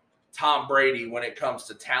Tom Brady when it comes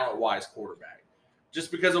to talent-wise quarterback. Just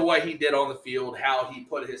because of what he did on the field, how he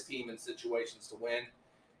put his team in situations to win.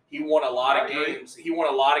 He won a lot of games. He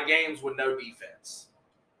won a lot of games with no defense.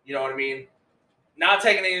 You know what I mean? Not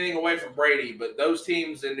taking anything away from Brady, but those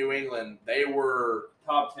teams in New England, they were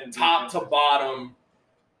top 10, top to bottom.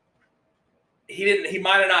 He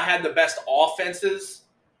might have not had the best offenses,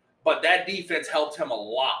 but that defense helped him a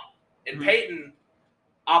lot. And Peyton,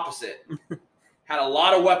 opposite, had a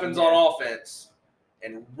lot of weapons on offense,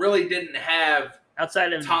 and really didn't have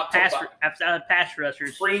outside of pass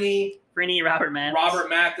rushers. Freeney, Robert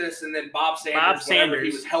Mathis, and then Bob Sanders. Whenever he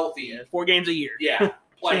was healthy. 4 games a year. Yeah,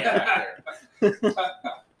 playing back there.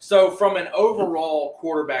 So from an overall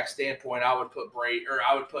quarterback standpoint, I would put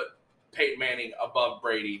Peyton Manning above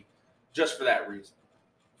Brady, just for that reason.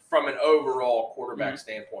 From an overall quarterback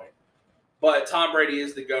standpoint, but Tom Brady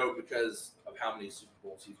is the GOAT because of how many Super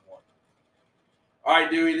Bowls he's won. All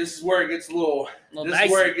right, Dewey, this is where it gets a little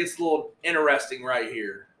interesting right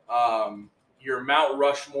here. Your Mount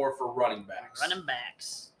Rushmore for running backs. Running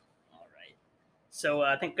backs. All right. So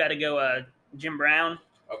I think got to go Jim Brown.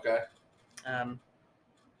 Okay.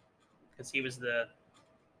 Because he was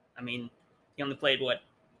he only played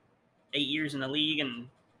 8 years in the league and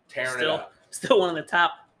still one of the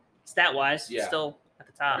top stat wise. Yeah. Still at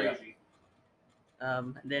the top. Yeah.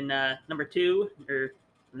 Then number 2 or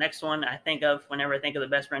the next one I think of whenever I think of the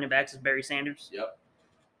best running backs is Barry Sanders. Yep.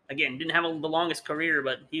 Again, didn't have the longest career,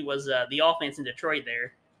 but he was the offense in Detroit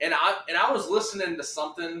there. And I was listening to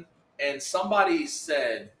something, and somebody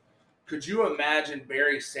said, "Could you imagine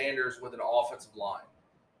Barry Sanders with an offensive line?"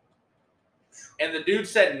 And the dude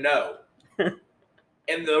said no.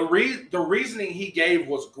 And the reasoning he gave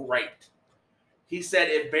was great. He said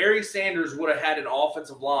if Barry Sanders would have had an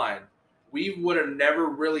offensive line, we would have never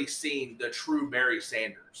really seen the true Barry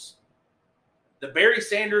Sanders. The Barry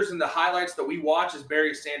Sanders in the highlights that we watch is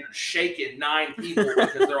Barry Sanders shaking 9 people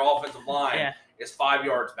because their offensive line is 5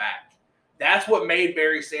 yards back. That's what made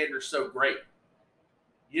Barry Sanders so great.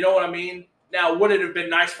 You know what I mean? Now, would it have been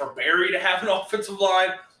nice for Barry to have an offensive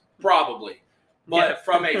line? Probably. But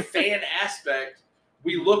from a fan aspect,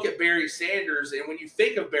 we look at Barry Sanders, and when you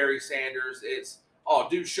think of Barry Sanders, it's, oh,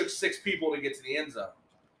 dude shook 6 people to get to the end zone.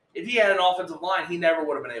 If he had an offensive line, he never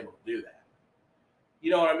would have been able to do that. You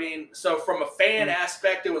know what I mean? So from a fan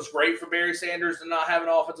aspect, it was great for Barry Sanders to not have an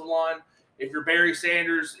offensive line. If you're Barry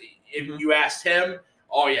Sanders, if you asked him,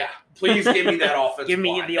 oh, yeah, please give me that offensive line. Give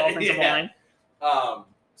me the offensive line.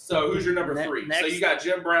 So who's your number 3? Next. So you got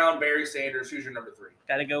Jim Brown, Barry Sanders. Who's your number 3?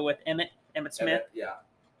 Got to go with Emmitt Smith. Yeah.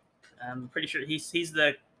 I'm pretty sure he's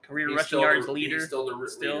the career rushing yards leader. He's still the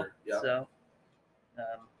leader. Yeah. So,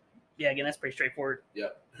 again, that's pretty straightforward.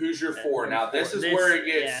 Yep. Who's your 4? Now, this is where it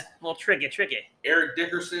gets a little tricky. Eric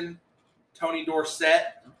Dickerson, Tony Dorsett,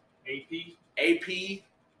 AP.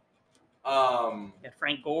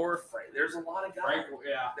 Frank Gore. There's a lot of guys.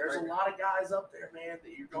 There's a lot of guys up there, man,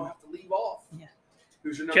 that you're going to have to leave off. Yeah.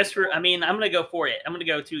 Who's your number 4? I'm going to go for it. I'm going to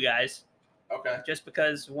go 2 guys. Okay. Just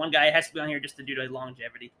because one guy has to be on here just to do the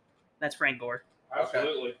longevity. That's Frank Gore.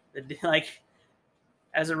 Absolutely.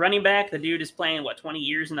 As a running back, the dude is playing 20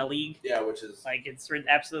 years in the league. Yeah, which is it's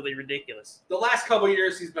absolutely ridiculous. The last couple of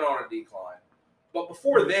years, he's been on a decline, but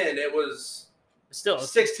before then, it was still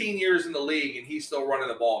 16 years in the league, and he's still running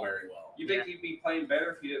the ball very well. You think he'd be playing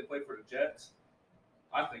better if he didn't play for the Jets?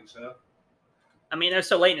 I think so. I mean, they're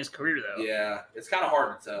so late in his career, though. Yeah, it's kind of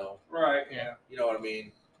hard to tell. Right. Yeah. You know what I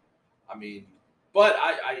mean? But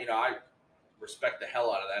I respect the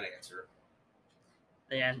hell out of that answer.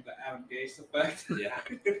 Yeah. The Adam Gase effect. Yeah.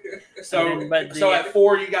 But So at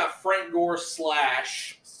 4, you got Frank Gore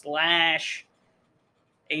slash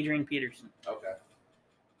Adrian Peterson. Okay.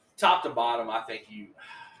 Top to bottom, I think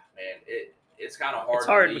it's kind of hard. It's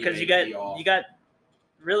hard to leave because AP you off. got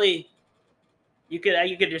really you could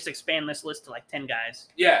just expand this list to like 10 guys.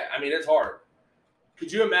 Yeah, I mean it's hard.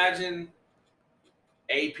 Could you imagine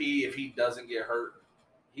AP if he doesn't get hurt?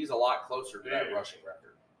 He's a lot closer to that rushing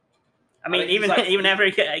record. I mean, think he's even after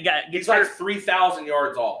he gets He's hurt, like 3,000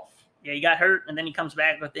 yards off. yeah, he got hurt and then he comes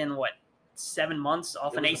back within 7 months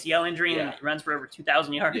off an ACL injury and runs for over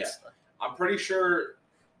 2,000 yards. Yeah. I'm pretty sure.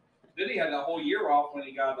 Then he had that whole year off when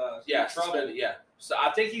he got trouble. Suspended. Yeah, so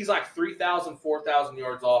I think he's like 3,000, 4,000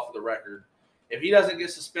 yards off of the record. If he doesn't get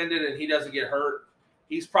suspended and he doesn't get hurt,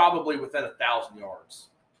 he's probably within 1,000 yards.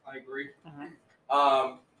 I agree.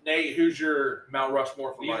 Nate, who's your Mount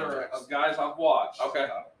Rushmore for These running are backs? of guys I've watched. Okay.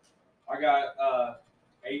 I got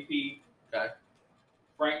AP. Okay.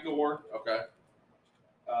 Frank Gore. Okay.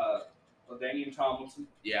 LaDainian Tomlinson.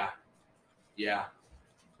 Yeah.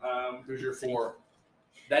 Who's your 4?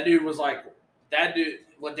 That dude,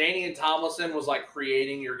 LaDainian Tomlinson was like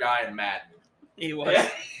creating your guy in Madden. He was.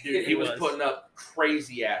 Dude, he was putting up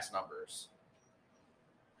crazy ass numbers.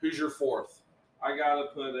 Who's your 4th? I gotta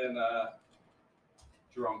put in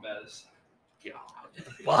Jerome Bettis. God.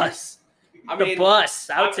 Bus. I mean, the bus.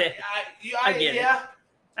 I would say. I get it.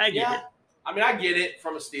 I get it. I mean, I get it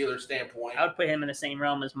from a Steelers standpoint. I would put him in the same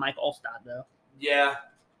realm as Mike Allstott, though. Yeah.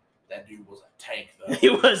 That dude was a tank, though. He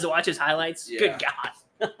was. Watch his highlights. Yeah. Good God.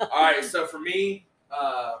 All right, so for me,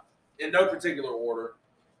 in no particular order,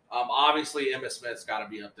 obviously Emmitt Smith's got to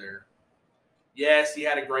be up there. Yes, he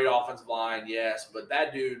had a great offensive line, yes, but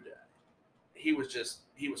that dude, he was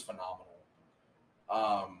phenomenal.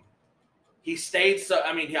 He stayed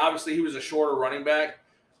he was a shorter running back,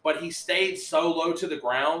 but he stayed so low to the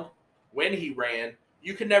ground when he ran,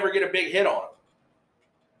 you could never get a big hit on him.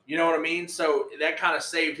 You know what I mean? So that kind of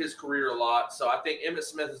saved his career a lot. So I think Emmitt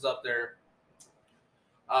Smith is up there.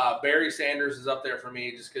 Barry Sanders is up there for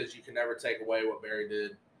me just because you can never take away what Barry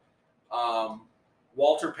did.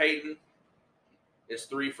 Walter Payton is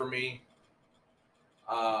 3 for me.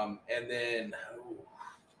 And then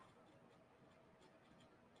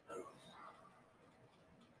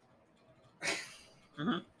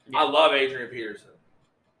I love Adrian Peterson,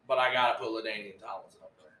 but I got to put LaDainian Tomlinson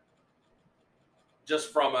up there.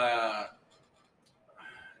 Just from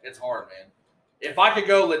it's hard, man. If I could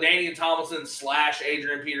go LaDainian Tomlinson /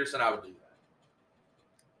 Adrian Peterson, I would do that.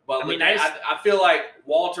 But I feel like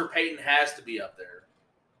Walter Payton has to be up there.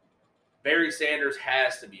 Barry Sanders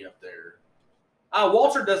has to be up there.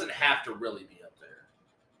 Walter doesn't have to really be up there.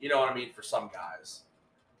 You know what I mean? For some guys.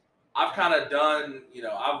 I've kind of done,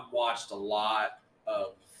 I've watched a lot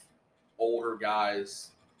of older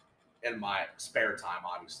guys in my spare time,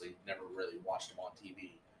 obviously. Never really watched them on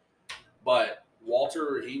TV. But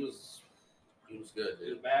Walter, he was good, dude.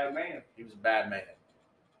 He was a bad man. He was a bad man.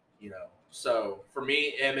 So for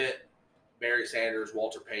me, Emmitt, Barry Sanders,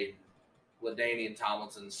 Walter Payton, LaDainian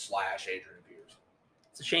Tomlinson / Adrian Peterson.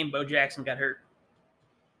 It's a shame Bo Jackson got hurt.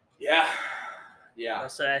 Yeah.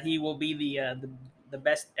 So he will be the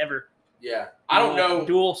best ever. Yeah. I don't know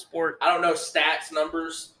dual sport. I don't know stats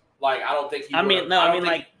numbers. Like I don't think he.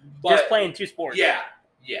 Just playing 2 sports. Yeah.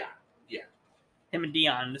 Him and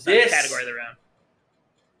Dion is the category they're in.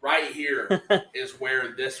 Right here is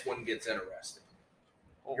where this one gets interesting.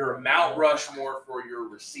 Your Mount Rushmore for your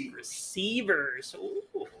receivers. Receivers. Ooh,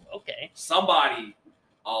 okay. Somebody,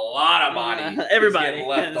 a lot of body. Everybody.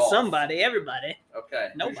 Left off. Somebody. Everybody. Okay.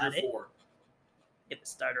 Nobody. Who's your 4? Get the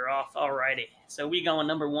starter off. Alrighty. So we going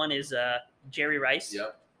number 1 is Jerry Rice.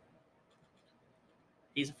 Yep.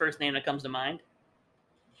 He's the first name that comes to mind.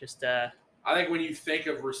 Just I think when you think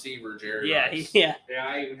of receiver, Jerry Rice. Yeah,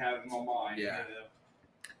 I even have him on mine. Yeah.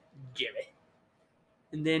 Jerry.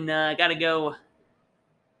 And then I got to go.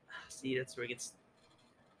 See, that's where it gets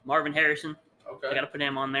Marvin Harrison. Okay. I got to put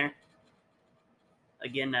him on there.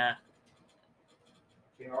 Again, Can't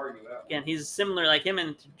argue that. Again, he's similar. Like him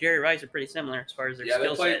and Jerry Rice are pretty similar as far as their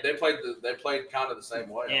skill set. They played kind of the same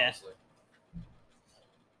way. Yeah. Honestly.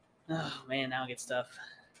 Oh man, now it gets tough.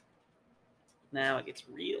 Now it gets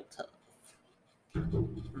real tough.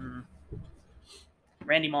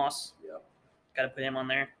 Randy Moss. Yep. Got to put him on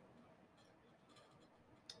there.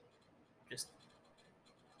 Just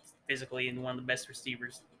physically and one of the best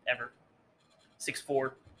receivers ever.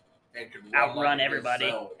 6'4", and could outrun like everybody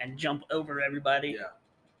gazelle. and jump over everybody. Yeah.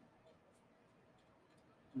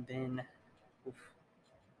 Then, oof.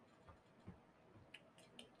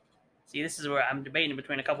 See, this is where I'm debating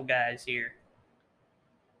between a couple guys here.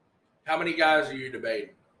 How many guys are you debating?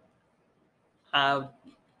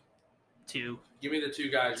 Two. Give me the two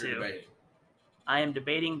guys you're Two. debating. I am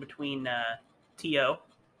debating between T.O.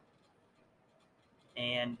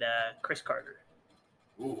 and Chris Carter.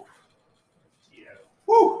 Ooh. Yeah.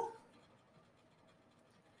 Woo!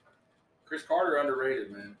 Chris Carter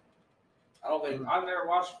underrated, man. I don't think I've never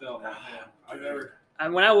watched film like him. I've Dude. never.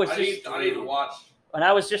 When I was I need to watch. when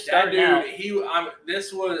I was just that starting dude. out,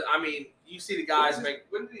 You see the guys make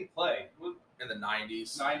When did he play? in the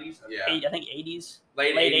 90s. 90s. Yeah, I think 80s,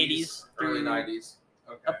 late late 80s, early through- 90s.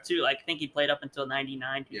 Okay. up to like I think he played up until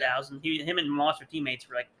 99, 2000. Him and Moss were teammates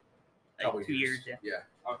for like Couple 2 years. Yeah.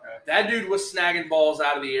 Yeah, Okay. that dude was snagging balls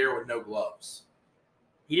out of the air with no gloves.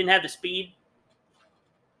 He didn't have the speed.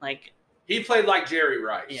 Like He played like Jerry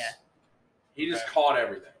Rice. Yeah. He just Okay. caught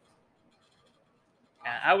everything.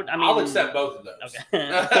 I'll accept both of those.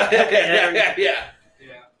 Okay. yeah. Yeah.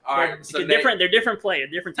 All right. So they're Nate- different. They're different players.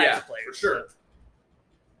 Different types Yeah, of players. for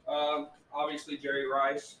sure. Obviously Jerry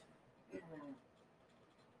Rice.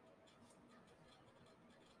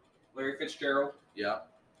 Larry Fitzgerald. Yeah.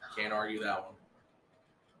 Can't argue that one.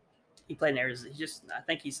 He played in Arizona. I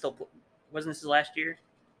think he's still. Wasn't this his last year?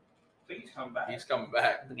 I think he's coming back. He's coming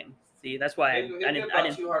back. Again, see, that's why I He'll didn't. get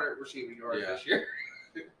about 200 receiving yards Yeah. this year.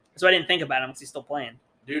 So I didn't think about him because he's still playing.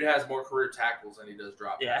 Dude has more career tackles than he does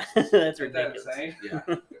drop Yeah, passes. that's Isn't that ridiculous.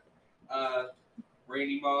 insane? Yeah.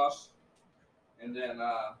 Randy Moss, and then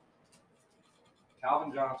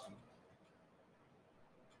Calvin Johnson.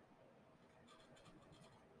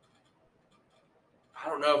 I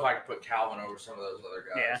don't know if I could put Calvin over some of those other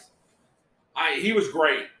guys. Yeah. He was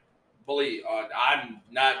great. Believe I'm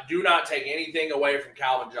not. Do not take anything away from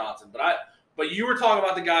Calvin Johnson, but you were talking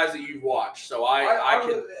about the guys that you've watched, so I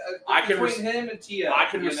can between him and T.O. I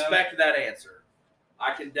can respect that answer.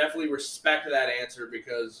 I can definitely respect that answer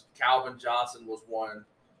because Calvin Johnson was one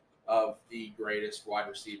of the greatest wide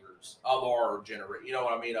receivers of our generation. You know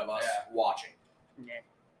what I mean? Of us watching.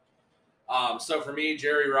 Yeah. So for me,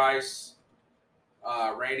 Jerry Rice,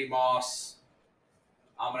 Randy Moss,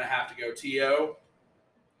 I'm going to have to go T.O.,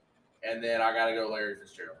 and then I got to go Larry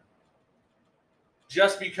Fitzgerald.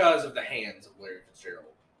 Just because of the hands of Larry Fitzgerald.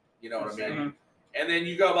 You know what I mean? Mm-hmm. And then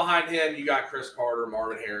you go behind him, you got Chris Carter,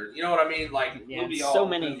 Marvin Harris. You know what I mean? Like, Yeah, we'll be so all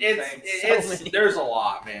many. it's many. there's a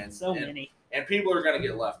lot, man. So and, many. And people are going to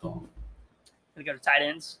get left off. Gonna go to tight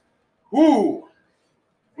ends. Woo!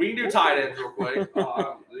 We can do tight ends real quick.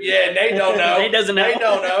 Yeah, Nate don't know. Nate doesn't know. Nate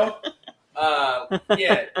don't know.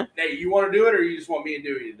 Yeah, Nate, you want to do it, or you just want me and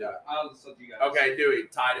Dewey to do it? I'll just let you guys. Okay, Dewey,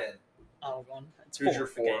 tight end. Oh, one. It's Who's four. your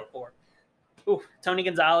four? Okay, four. Ooh, Tony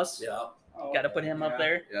Gonzalez. Yeah, Oh, Got to put him up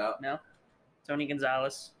there. yeah, No. Tony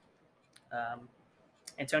Gonzalez.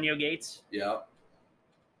 Antonio Gates. yeah.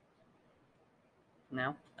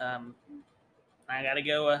 No. I got to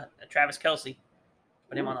go Travis Kelce.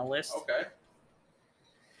 Put him on the list. Okay.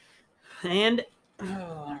 And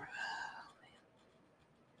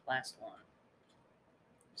last one.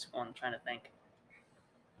 Just one. Trying to think.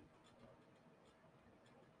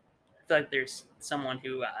 I feel like there's someone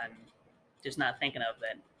who I'm just not thinking of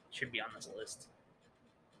that should be on this list.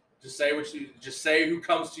 Just say who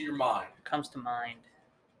comes to your mind. Comes to mind.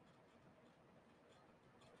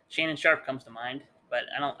 Shannon Sharp comes to mind, but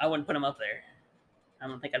I wouldn't put him up there. I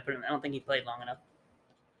don't think he played long enough.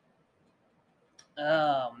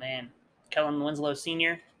 Oh man. Kellen Winslow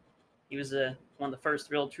Sr. He was one of the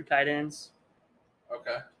first real true tight ends.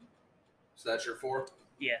 Okay. So that's your four?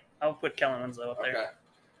 Yeah, I'll put Kellen Winslow up Okay. there.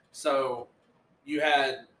 So you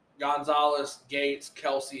had Gonzalez, Gates,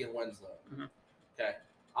 Kelsey, and Winslow. Mhm. Okay.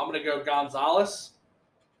 I'm going to go Gonzalez,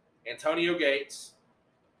 Antonio Gates,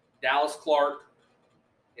 Dallas Clark,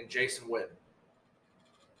 and Jason Witten.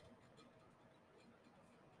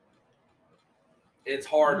 It's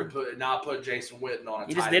hard to not put Jason Witten on a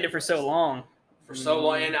He tight just did end it for so list. long. For so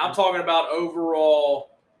long. And I'm talking about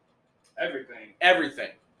overall Everything.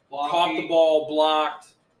 everything. Caught the Blocking. ball, blocked,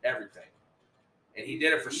 everything. And he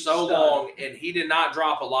did it for He's so stud. long, and he did not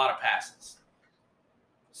drop a lot of passes.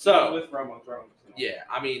 So, with Romo throwing. yeah,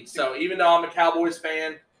 I mean, so even though I'm a Cowboys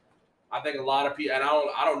fan, I think a lot of people, and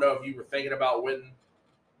I don't know if you were thinking about Witten.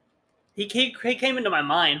 He came into my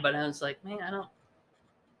mind, but I was like, man,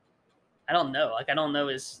 I don't know. Like I don't know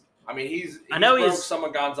his. I mean, he's know broke he's- some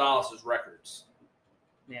of Gonzalez's records.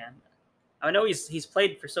 Yeah, I know he's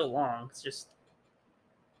played for so long. It's just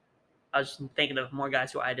I was just thinking of more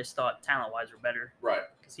guys who I just thought talent wise were better Right.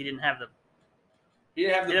 because he didn't have the He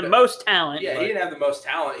didn't have the most talent. Yeah, but he didn't have the most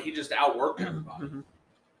talent. He just outworked everybody.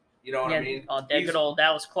 You know what I mean? That good old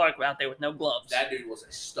Dallas Clark out there with no gloves. That dude was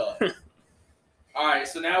a stud. All right,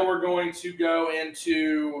 so now we're going to go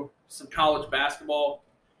into some college basketball.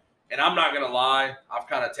 And I'm not going to lie, I've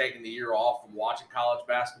kind of taken the year off from watching college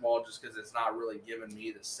basketball just because it's not really giving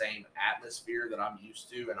me the same atmosphere that I'm used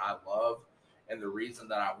to and I love, and the reason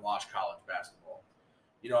that I watch college basketball.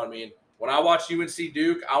 You know what I mean? When I watch UNC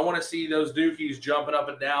Duke, I want to see those Dukies jumping up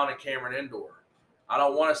and down at Cameron Indoor. I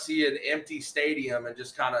don't want to see an empty stadium and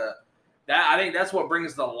just kind of that. I think that's what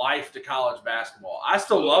brings the life to college basketball. I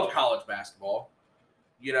still love college basketball.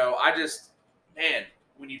 You know, man,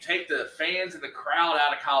 when you take the fans and the crowd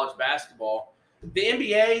out of college basketball, the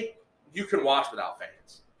NBA, you can watch without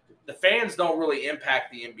fans. The fans don't really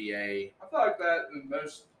impact the NBA. I feel like that in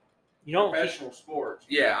most professional sports.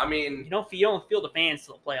 Yeah, I mean, you don't feel the fans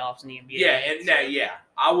till the playoffs in the NBA. Yeah,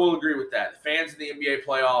 I will agree with that. The fans in the NBA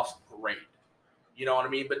playoffs, great. You know what I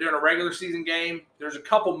mean? But during a regular season game, there's a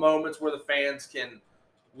couple moments where the fans can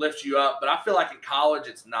lift you up. But I feel like in college,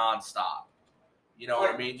 it's nonstop. You know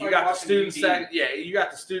what I mean? You got the student you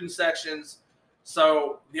got the student sections.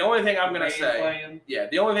 So the only thing I'm going to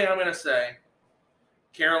say,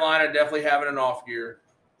 Carolina definitely having an off year.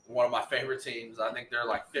 One of my favorite teams. I think they're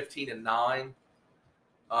like 15-9.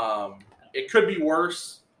 It could be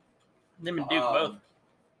worse. Them and Duke both.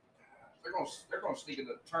 They're going to sneak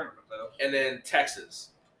into the tournament though. And then Texas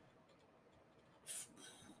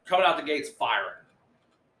coming out the gates firing,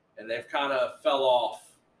 and they've kind of fell off.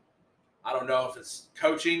 I don't know if it's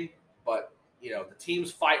coaching, but you know the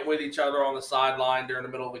teams fight with each other on the sideline during the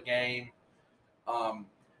middle of a game.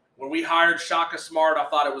 When we hired Shaka Smart, I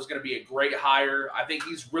thought it was going to be a great hire. I think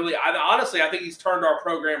he's really, honestly, I think he's turned our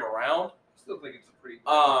program around. I still think it's a pretty good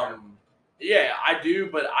hire. Yeah, I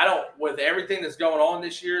do, but I don't, with everything that's going on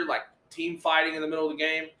this year, like team fighting in the middle of the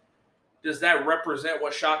game, does that represent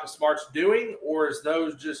what Shaka Smart's doing, or is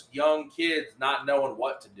those just young kids not knowing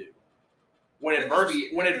what to do? When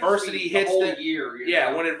adversity hits them,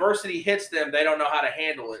 when adversity hits them, they don't know how to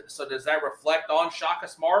handle it. So does that reflect on Shaka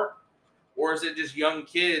Smart? Or is it just young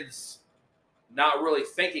kids not really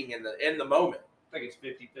thinking in the moment? I think it's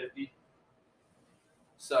 50-50.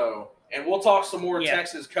 So, and we'll talk some more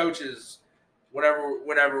Texas coaches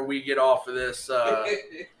whenever we get off of this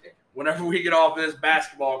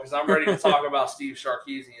basketball, because I'm ready to talk about Steve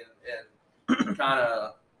Sarkisian and kind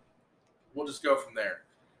of we'll just go from there.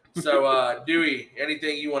 So, Dewey,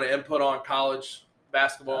 anything you want to input on college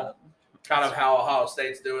basketball? Kind of how Ohio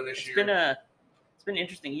State's doing this year? It's been an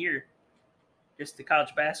interesting year. Just the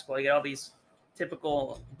college basketball, you got all these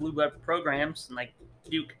typical blue blood programs like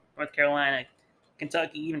Duke, North Carolina,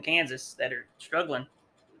 Kentucky, even Kansas that are struggling.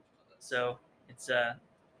 So it's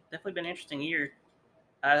definitely been an interesting year.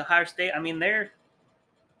 Ohio State, I mean, they're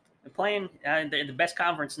playing they're the best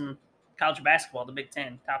conference in college basketball, the Big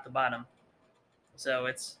Ten, top to bottom. So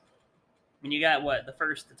you got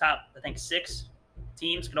the top, I think 6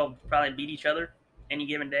 teams could all probably beat each other any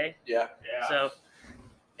given day. Yeah. So.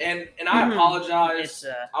 And I apologize.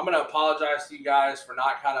 I'm going to apologize to you guys for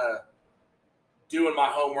not kind of doing my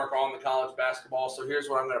homework on the college basketball. So here's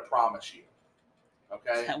what I'm going to promise you.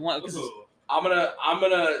 Okay? I'm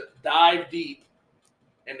gonna dive deep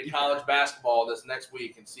into college basketball this next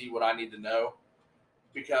week and see what I need to know.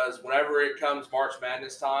 Because whenever it comes March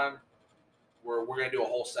Madness time, we're going to do a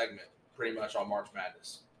whole segment pretty much on March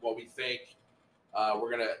Madness. What we think. We're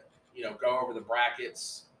going to go over the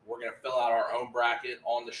brackets. We're going to fill out our own bracket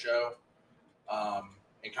on the show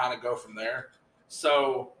and kind of go from there.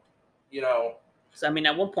 So, So, I mean,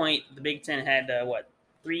 at one point, the Big Ten had,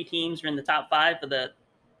 3 teams were in the top 5 of the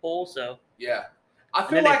poll, so. Yeah.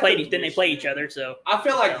 Then they play each other, so. I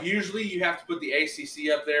feel like usually you have to put the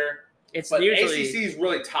ACC up there. But usually ACC is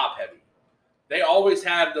really top-heavy. They always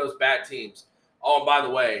have those bad teams. Oh, and by the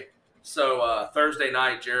way, so Thursday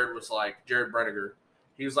night, Jared Brenniger,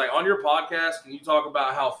 he was like, on your podcast, can you talk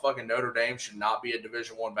about how fucking Notre Dame should not be a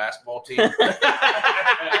Division I basketball team?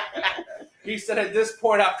 He said, at this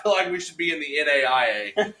point, I feel like we should be in the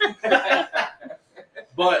NAIA.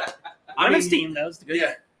 But Women's team, though, is good.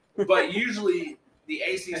 Yeah, but usually the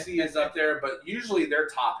ACC is up there, but usually they're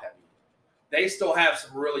top-heavy. They still have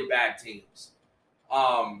some really bad teams.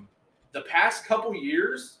 The past couple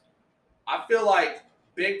years, I feel like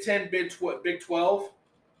Big 10, Big 12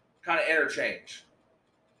 kind of interchange.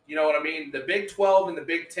 You know what I mean? The Big 12 and the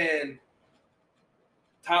Big 10,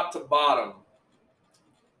 top to bottom,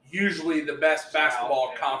 usually the best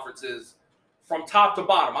basketball conferences from top to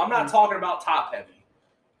bottom. I'm not talking about top heavy.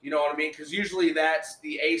 You know what I mean? Because usually that's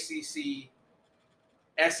the ACC,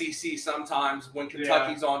 SEC sometimes when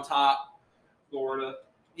Kentucky's on top. Florida.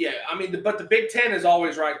 Yeah, I mean, but the Big Ten is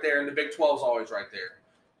always right there, and the Big 12 is always right there.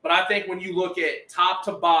 But I think when you look at top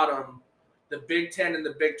to bottom, the Big Ten and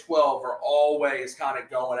the Big 12 are always kind of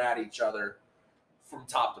going at each other from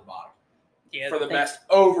top to bottom for the best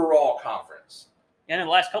overall conference. And in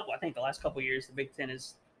the last couple of years, the Big Ten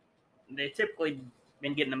they've typically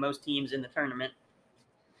been getting the most teams in the tournament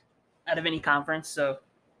out of any conference. So,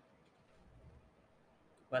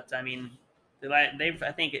 but I mean,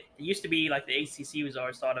 I think it used to be like the ACC was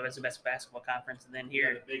always thought of as the best basketball conference, and then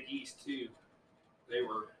here the Big East too. They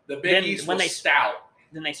were the Big East when they stout.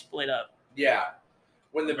 Then they split up. Yeah,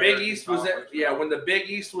 when the Big East was when the Big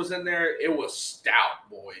East was in there, it was stout,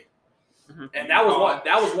 boy. Mm-hmm. And that was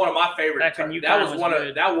one of my favorite. That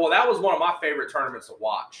was one of my favorite tournaments to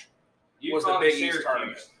watch. Was the Big East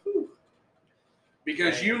tournament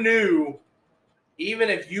because you knew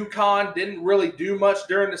even if UConn didn't really do much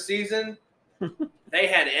during the season, they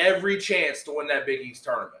had every chance to win that Big East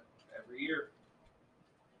tournament every year.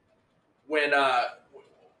 When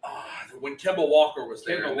Kemba Walker was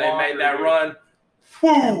there and they made that run,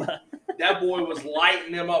 whoo, that boy was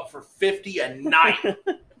lighting them up for 50 a night.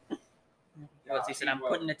 He said, I'm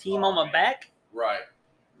putting the team on my back. Right.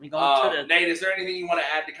 Nate, is there anything you want to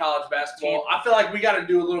add to college basketball? I feel like we got to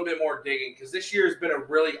do a little bit more digging because this year has been a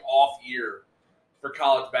really off year for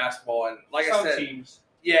college basketball. And like I said, teams.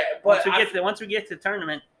 Yeah, but once we get to the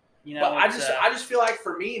tournament, But I just feel like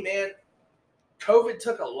for me, man, COVID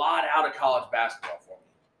took a lot out of college basketball for me.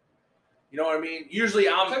 You know what I mean? Usually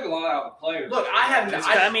it took a lot out of the players. Look, I haven't.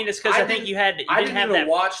 It's because I think I didn't even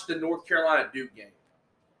watch the North Carolina Duke game.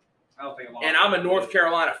 I don't think a lot. And I'm a North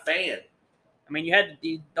Carolina fan. I mean, you had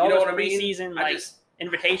all those preseason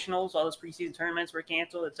invitationals, all those preseason tournaments were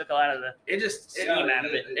canceled. It took a lot of the steam out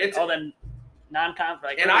of it. It's all the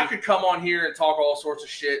non-conference. I could come on here and talk all sorts of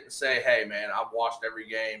shit and say, "Hey, man, I've watched every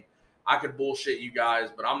game." I could bullshit you guys,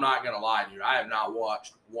 but I'm not gonna lie to you. I have not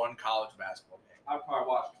watched one college basketball game. I've probably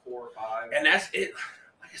watched 4 or 5. And that's it.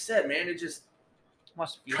 Like I said, man, it just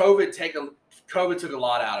COVID took a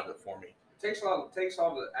lot out of it for me. Takes all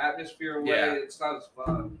the atmosphere away. Yeah. It's not as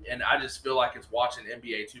fun. And I just feel like it's watching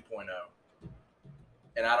NBA 2.0.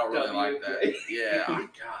 And I don't really like that. Yeah,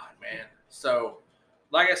 God, man. So,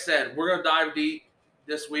 like I said, we're going to dive deep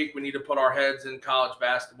this week. We need to put our heads in college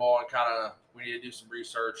basketball and we need to do some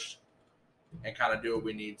research and kind of do what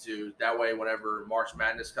we need to. That way, whenever March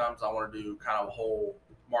Madness comes, I want to do kind of a whole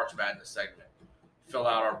March Madness segment. Fill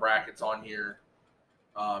out our brackets on here.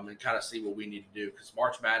 And kind of see what we need to do because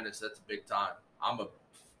March Madness, that's a big time.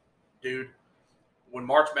 Dude, when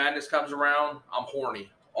March Madness comes around, I'm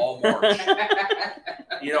horny all March.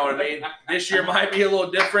 You know what I mean? This year might be a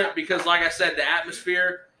little different because, like I said, the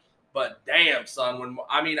atmosphere. But damn, son,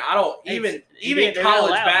 I don't even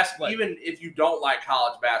college basketball. Even if you don't like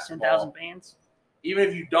college basketball, 10,000 fans. Even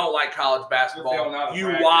if you don't like college basketball,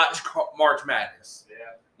 you watch March Madness.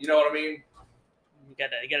 Yeah, you know what I mean.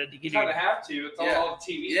 You kind of have to. It's all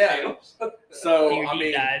TV channels. So,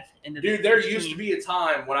 dude, there used to be a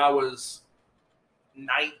time when I was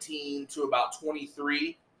 19 to about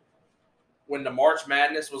 23 when the March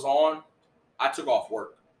Madness was on, I took off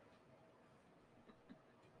work.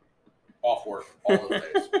 All those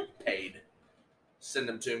days. Paid. Send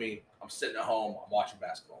them to me. I'm sitting at home. I'm watching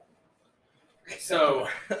basketball. So,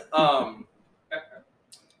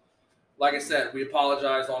 like I said, we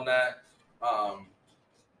apologize on that.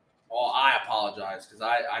 I apologize because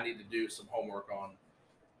I need to do some homework on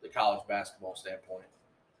the college basketball standpoint.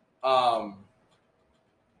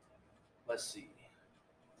 Let's see.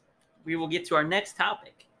 We will get to our next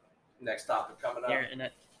topic. Next topic coming up. Here in a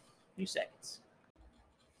few seconds.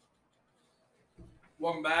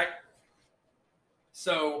 Welcome back.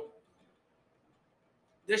 So,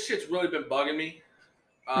 this shit's really been bugging me.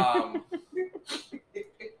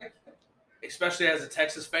 Especially as a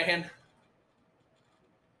Texas fan.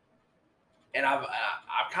 And I've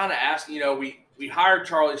kind of asked, we hired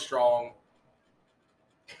Charlie Strong.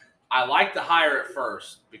 I liked the hire at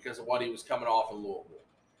first because of what he was coming off of Louisville.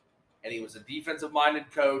 And he was a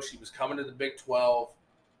defensive-minded coach. He was coming to the Big 12.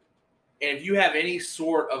 And if you have any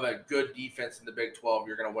sort of a good defense in the Big 12,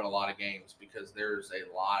 you're going to win a lot of games because there's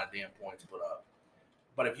a lot of damn points put up.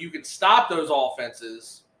 But if you can stop those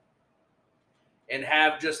offenses and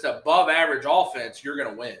have just above-average offense, you're going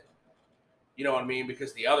to win. You know what I mean?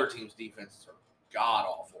 Because the other team's defenses are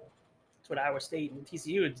god-awful. That's what Iowa State and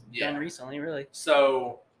TCU had done recently, really.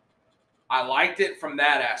 So I liked it from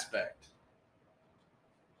that aspect.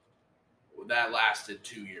 That lasted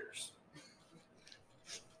 2 years.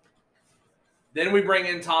 Then we bring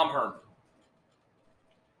in Tom Herman.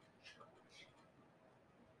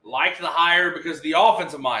 Liked the hire because of the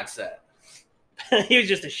offensive mindset. He was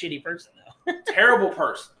just a shitty person, though. Terrible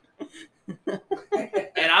person.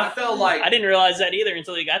 And I felt like I didn't realize that either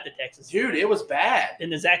until he got to Texas. dude, it was bad. Then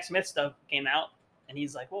the Zach Smith stuff came out, and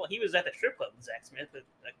he's like, "Well, he was at the strip club with Zach Smith,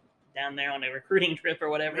 down there on a recruiting trip or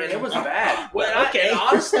whatever." Man, it was bad. Well, okay. And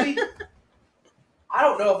honestly, I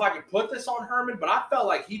don't know if I can put this on Herman, but I felt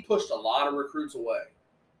like he pushed a lot of recruits away.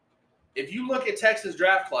 If you look at Texas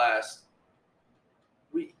draft class,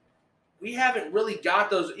 we haven't really got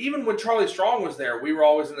those. Even when Charlie Strong was there, we were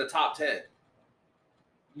always in the top 10.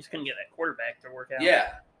 You just couldn't get that quarterback to work out.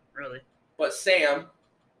 Yeah. Really. But Sam,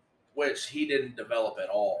 which he didn't develop at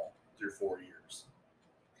all through 4 years.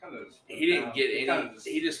 He didn't get any.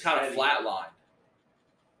 He just kind of flatlined.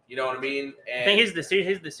 You know what I mean? And I think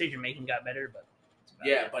his decision making got better, but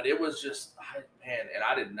yeah, but it was just and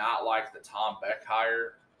I did not like the Tom Beck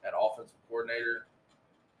hire at offensive coordinator.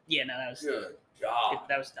 Yeah, no, that was good. God,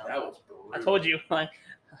 that was dumb. That was brutal. I told you, like,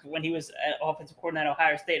 when he was at offensive coordinator at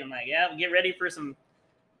Ohio State, I'm like, yeah, get ready for some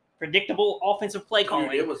predictable offensive play calling.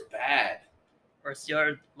 Dude, it was bad. Or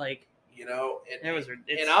like, you know, it was.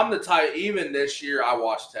 And I'm the type. Even this year, I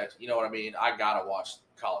watched Texas. You know what I mean? I gotta watch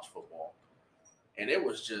college football, and it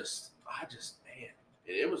was just, man,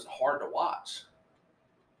 it was hard to watch.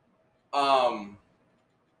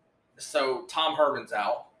 So Tom Herman's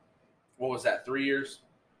out. What was that? 3 years?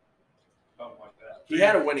 Something like that. He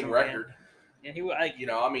had a winning record. Yeah, he was. You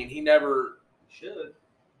know, I mean, he never should.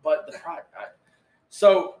 But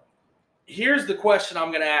so here's the question I'm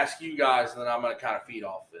going to ask you guys, and then I'm going to kind of feed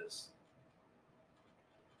off this.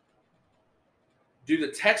 Do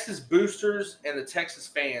the Texas boosters and the Texas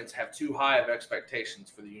fans have too high of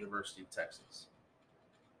expectations for the University of Texas?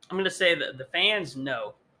 I'm going to say that the fans,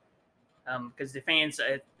 no. Because the fans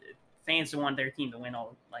want their team to win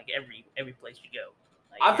every place you go.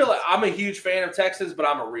 Like, I feel like I'm a huge fan of Texas, but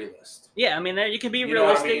I'm a realist. Yeah, I mean, you can be You know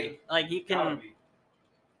what I realistic. mean? Like you can,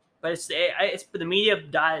 but it's the media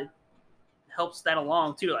helps that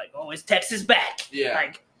along too. Like, oh, is Texas back? Yeah.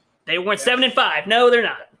 Like they went 7-5. No, they're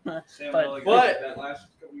not. But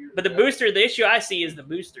the booster, the issue I see is the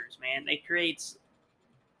boosters. Man, it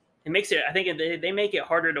makes it. I think they make it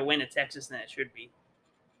harder to win at Texas than it should be.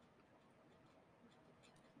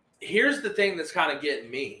 Here's the thing that's kind of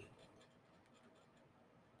getting me.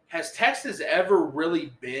 Has Texas ever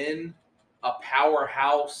really been a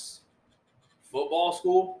powerhouse football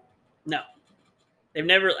school? No. They've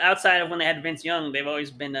never, outside of when they had Vince Young, they've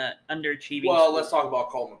always been underachieving. Well, school. let's talk about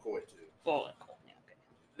Colt McCoy, too. Well, yeah,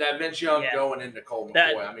 okay. That Vince Young going into Colt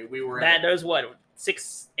McCoy. I mean, we were in those,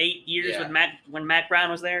 6-8 years with when Mac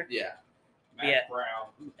Brown was there? Yeah. Mac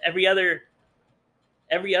Brown. Every other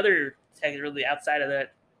Texas really outside of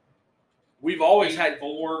that. We've always had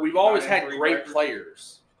great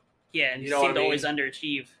players. Yeah, and you seem to always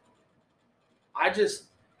underachieve. I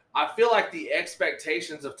feel like the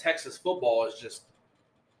expectations of Texas football is just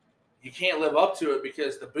you can't live up to it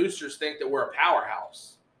because the boosters think that we're a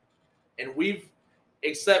powerhouse. And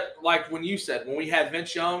except like when you said, when we had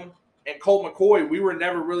Vince Young and Colt McCoy, we were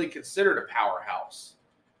never really considered a powerhouse.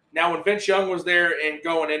 Now, when Vince Young was there and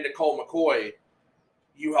going into Colt McCoy,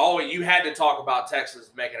 you had to talk about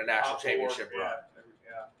Texas making a national championship run.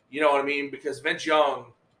 Yeah. You know what I mean? Because Vince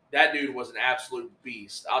Young, that dude was an absolute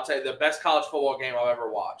beast. I'll tell you, the best college football game I've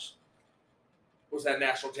ever watched was that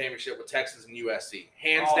national championship with Texas and USC.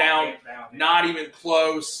 Hands down, not even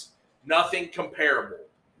close, nothing comparable,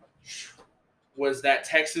 was that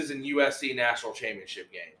Texas and USC national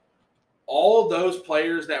championship game. All of those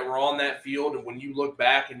players that were on that field, and when you look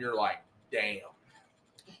back and you're like, damn.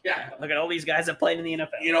 Yeah, look at all these guys that played in the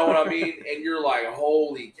NFL. You know what I mean? And you're like,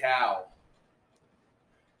 holy cow.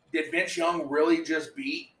 Did Vince Young really just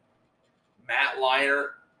beat Matt Leinart,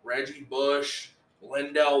 Reggie Bush,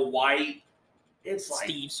 Lindell White? It's like,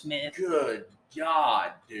 Steve Smith. Good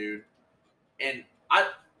God, dude. And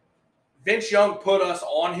Vince Young put us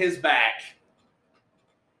on his back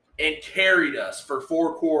and carried us for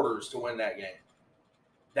 4 quarters to win that game.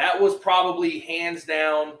 That was probably hands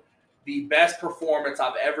down the best performance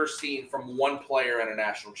I've ever seen from one player in a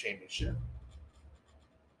national championship.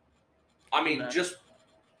 I mean, just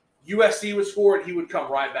USC would score and he would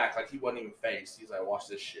come right back like he wasn't even faced. He's like, watch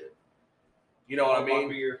this shit. You know what I mean?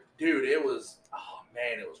 Dude, it was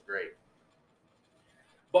great.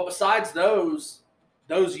 But besides those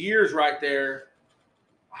years right there,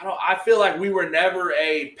 I feel like we were never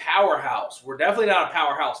a powerhouse. We're definitely not a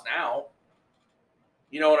powerhouse now.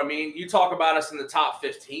 You know what I mean? You talk about us in the top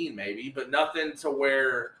 15 maybe, but nothing to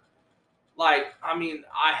where, I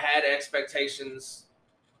had expectations.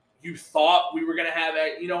 You thought we were going to have,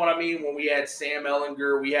 you know what I mean? When we had Sam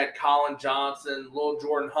Ehlinger, we had Colin Johnson, Lil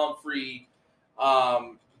Jordan Humphrey,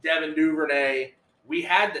 Devin Duvernay. we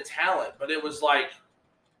had the talent, but it was like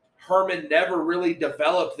Herman never really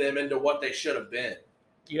developed them into what they should have been.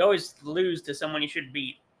 You always lose to someone you should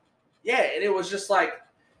beat. Yeah, and it was just like,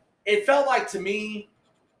 it felt like to me,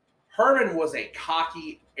 Herman was a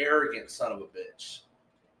cocky, arrogant son of a bitch.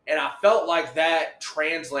 And I felt like that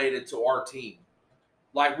translated to our team.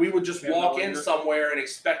 Like we would just walk in somewhere and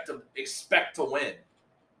expect to win.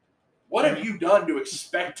 What have you done to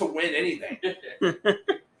expect to win anything?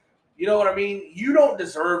 You know what I mean? You don't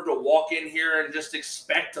deserve to walk in here and just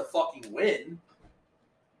expect to fucking win.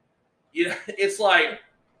 You know, it's like,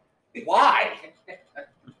 why?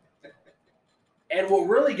 And what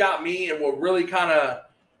really got me, and what really kind of,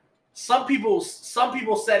 some people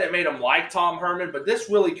said it made them like Tom Herman, but this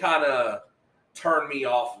really kind of turned me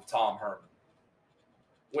off of Tom Herman.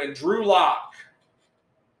 When Drew Lock,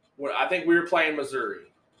 I think we were playing Missouri.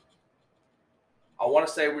 I want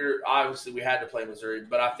to say we had to play Missouri,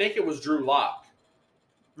 but I think it was Drew Lock.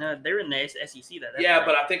 No, they're in the SEC though. Yeah, right.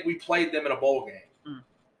 But I think we played them in a bowl game.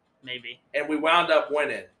 Maybe. And we wound up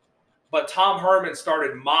winning. But Tom Herman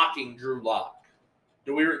started mocking Drew Lock.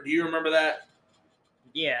 Do you remember that?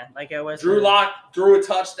 Yeah, like I was. Drew Lock threw a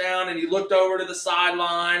touchdown, and he looked over to the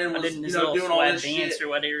sideline and was doing all this dance shit or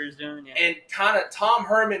what he was doing. Yeah. And Tom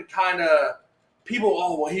Herman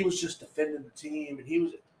people, he was just defending the team, and he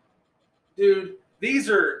was, dude.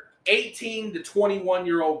 These are 18 to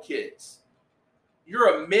 21-year-old kids.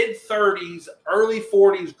 You're a mid-30s, early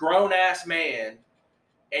 40s grown-ass man,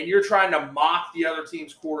 and you're trying to mock the other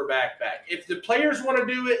team's quarterback back. If the players want to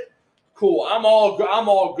do it, cool. I'm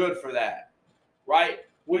all good for that, right?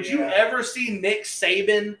 Would you ever see Nick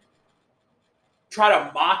Saban try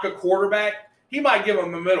to mock a quarterback? He might give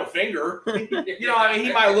him a middle finger. You know what I mean?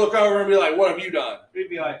 He might look over and be like, "What have you done?" He'd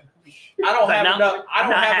be like, I don't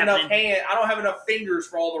have enough fingers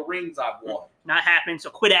for all the rings I've won. Not happening,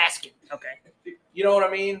 so quit asking. Okay. You know what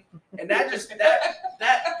I mean? And that just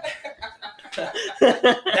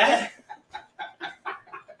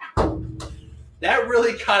that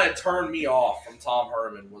really kind of turned me off from Tom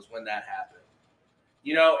Herman was when that happened.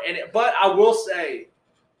 You know, but I will say,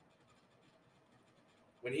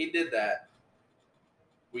 when he did that,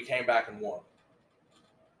 we came back and won.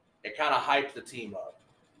 It kind of hyped the team up.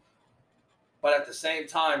 But at the same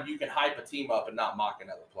time, you can hype a team up and not mock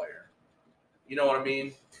another player. You know what I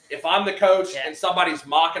mean? If I'm the coach and somebody's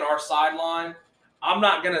mocking our sideline, I'm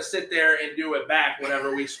not going to sit there and do it back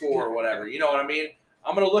whenever we score or whatever. You know what I mean?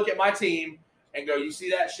 I'm going to look at my team and go, you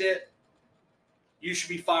see that shit? You should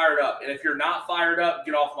be fired up. And if you're not fired up,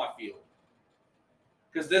 get off my field.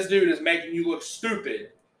 Because this dude is making you look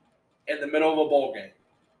stupid in the middle of a bowl game.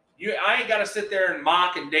 I ain't got to sit there and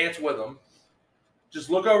mock and dance with him. Just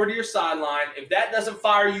look over to your sideline. If that doesn't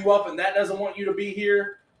fire you up and that doesn't want you to be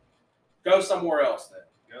here, go somewhere else then.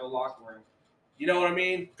 Go locker room. You know what I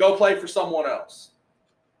mean? Go play for someone else.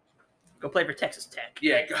 Go play for Texas Tech.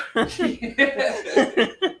 Yeah.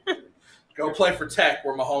 Go play for Tech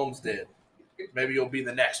where Mahomes did. Maybe you'll be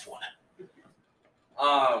the next one.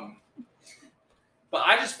 But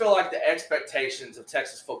I just feel like the expectations of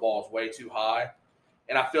Texas football is way too high.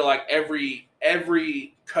 And I feel like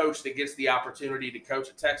every coach that gets the opportunity to coach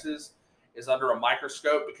at Texas is under a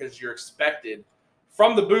microscope because you're expected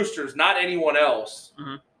from the boosters, not anyone else,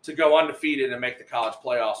 to go undefeated and make the college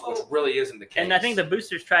playoffs, which really isn't the case. And I think the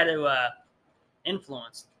boosters try to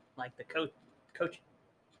influence like the coaching.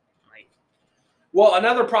 Well,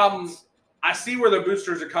 another problem, I see where the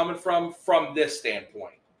boosters are coming from this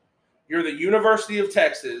standpoint. You're the University of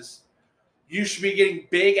Texas. You should be getting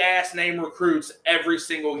big-ass name recruits every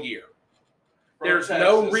single year. There's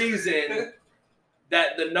no reason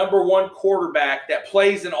that the number one quarterback that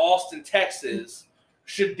plays in Austin, Texas,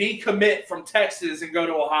 should decommit from Texas and go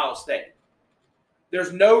to Ohio State.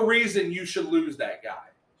 There's no reason you should lose that guy.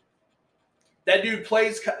 That dude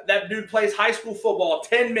plays high school football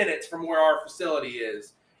 10 minutes from where our facility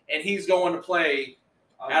is, and he's going to play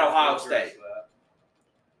at Ohio State.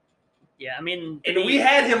 Yeah, I mean, and we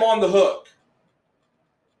had him on the hook.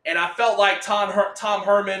 And I felt like Tom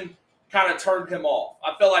Herman kind of turned him off.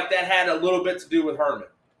 I felt like that had a little bit to do with Herman.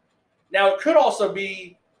 Now, it could also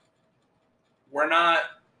be we're not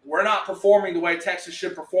performing the way Texas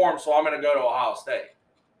should perform, so I'm going to go to Ohio State.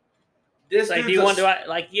 This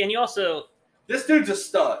dude's a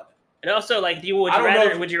stud. And also, would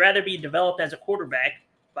you rather be developed as a quarterback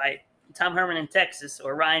by Tom Herman in Texas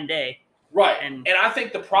or Ryan Day? Right. And I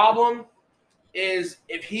think the problem is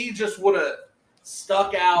if he just would have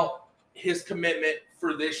stuck out his commitment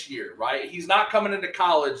for this year, right? He's not coming into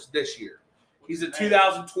college this year. He's a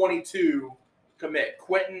 2022 commit.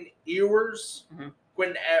 Quentin Ewers. Mm-hmm.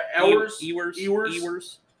 Quentin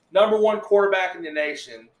Ewers. number one quarterback in the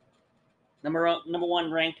nation. Number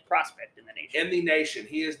one ranked prospect in the nation. In the nation.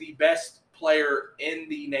 He is the best player in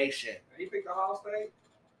the nation. He picked Ohio State?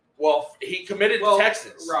 Well, he committed to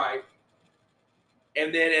Texas. Right.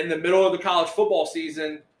 And then in the middle of the college football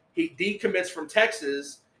season, he decommits from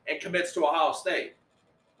Texas and commits to Ohio State.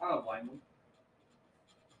 I don't blame him.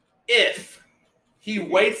 If he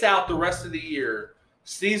waits out the rest of the year,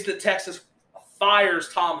 sees that Texas fires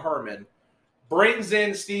Tom Herman, brings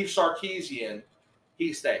in Steve Sarkisian,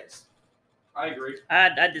 he stays. I agree.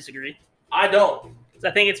 I disagree. I don't. So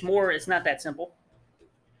I think it's not that simple.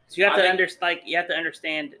 So you have to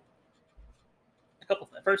understand a couple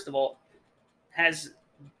things. First of all,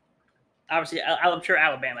 obviously I'm sure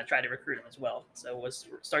Alabama tried to recruit him as well. So was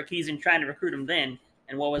Sarkisian trying to recruit him then,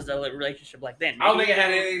 and what was the relationship like then? I don't think it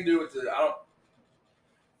had anything to do with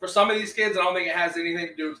for some of these kids, I don't think it has anything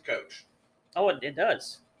to do with the coach. Oh, it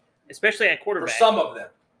does, especially at quarterback. For some of them.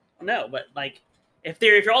 No, but like if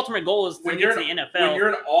your ultimate goal is to get to the NFL, when you're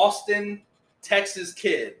an Austin, Texas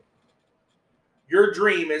kid, your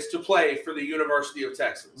dream is to play for the University of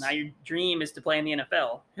Texas. Now your dream is to play in the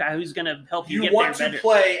NFL. Who's going to help you get there? You want to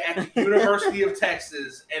play at the University of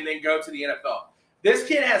Texas and then go to the NFL. This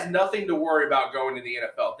kid has nothing to worry about going to the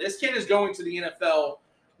NFL. This kid is going to the NFL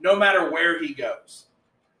no matter where he goes.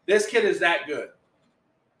 This kid is that good.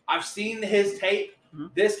 I've seen his tape. Mm-hmm.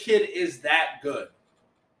 This kid is that good.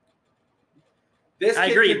 This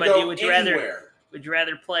kid agree, can but go would you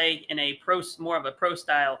rather play in more of a pro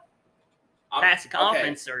style passing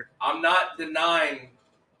offense? Or I'm not denying,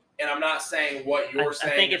 and I'm not saying what you're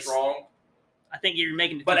saying is wrong. I think you're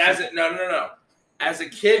making it. But no. As a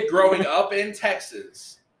kid growing up in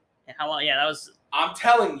Texas, and how long? Yeah, that was. I'm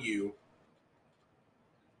telling you,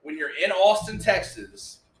 when you're in Austin,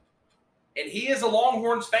 Texas, and he is a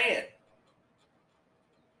Longhorns fan,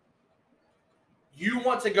 you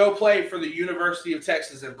want to go play for the University of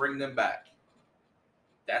Texas and bring them back.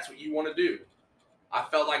 That's what you want to do. I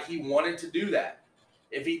felt like he wanted to do that.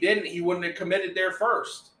 If he didn't, he wouldn't have committed there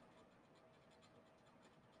first.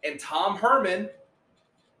 And Tom Herman,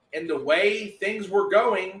 and the way things were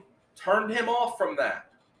going, turned him off from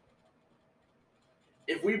that.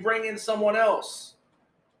 If we bring in someone else,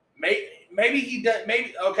 maybe he does.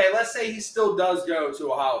 Let's say he still does go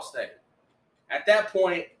to Ohio State. At that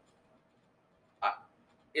point,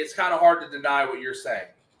 it's kind of hard to deny what you're saying.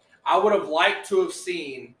 I would have liked to have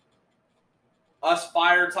seen us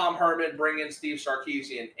fire Tom Herman, bring in Steve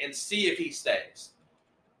Sarkisian, and see if he stays.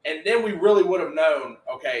 And then we really would have known,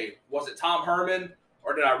 okay, was it Tom Herman,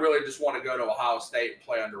 or did I really just want to go to Ohio State and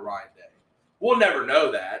play under Ryan Day? We'll never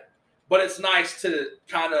know that, but it's nice to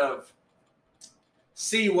kind of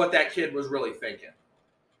see what that kid was really thinking.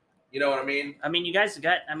 You know what I mean? I mean,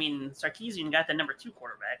 Sarkisian got the number 2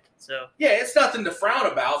 quarterback. So yeah, it's nothing to frown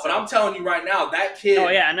about, but I'm telling you right now, that kid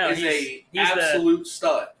is he's absolute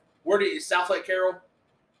stud. Where do you, South Lake Carroll?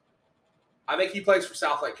 I think he plays for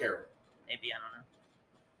South Lake Carroll. Maybe, I don't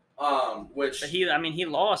know. But he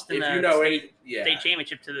lost in the state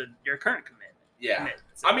championship to your current commit. Yeah.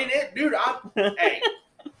 So. I mean, hey,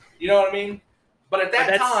 you know what I mean? But at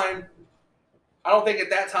that time, I don't think at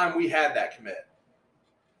that time we had that commit.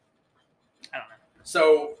 I don't know.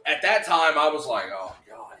 So at that time, I was like, oh,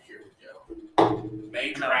 God, here we go.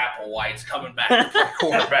 Major Applewhite's coming back to play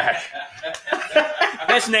quarterback.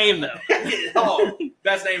 Best name, though.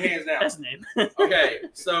 Best name hands down. Best name. Okay,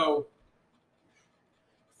 so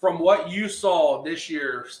from what you saw this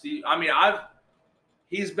year, Steve,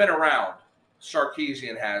 he's been around.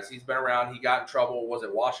 Sarkisian has. He's been around. He got in trouble. Was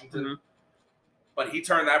it Washington? Mm-hmm. But he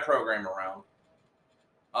turned that program around.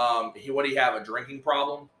 Would he have a drinking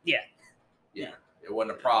problem? Yeah. Yeah. It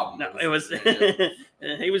wasn't a problem. No, it was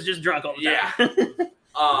he was just drunk all the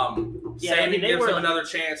time. Sammy gives him another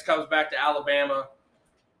chance, comes back to Alabama.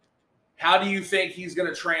 How do you think he's going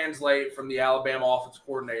to translate from the Alabama offensive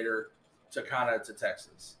coordinator to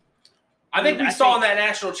Texas? I think we saw in that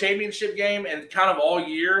national championship game and kind of all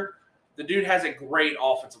year, the dude has a great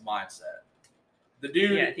offensive mindset. The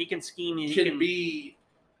dude he can scheme. He can be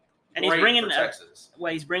and he's bringing Texas.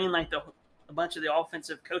 He's bringing like a bunch of the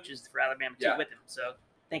offensive coaches for Alabama too with him. So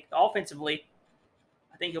I think offensively,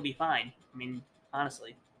 I think he'll be fine. I mean,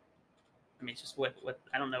 honestly, it's just what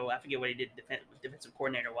I don't know. I forget what he did defensive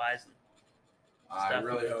coordinator wise. I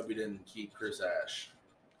really hope he didn't keep Chris Ash.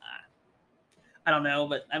 I don't know,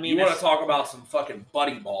 but you want to talk about some fucking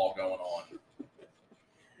buddy ball going on?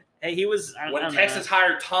 Hey, he was when Texas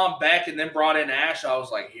hired Tom Beck and then brought in Ash. I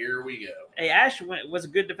was like, here we go. Hey, Ash was a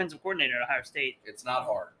good defensive coordinator at Ohio State. It's not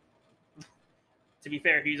hard. To be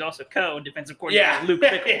fair, he's also co-defensive coordinator Luke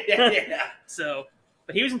Fickell. yeah. So,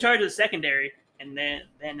 but he was in charge of the secondary, and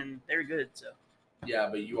then they're good. So Yeah,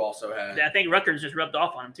 but you also had. I think Rutgers just rubbed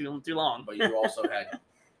off on them too long. But you also had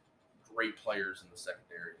great players in the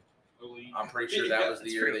secondary. I'm pretty sure that was the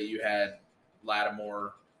year that you had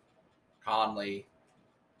Lattimore, Conley.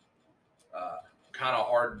 Kind of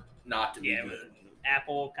hard not to be good.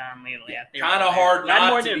 Apple, Conley, kind of hard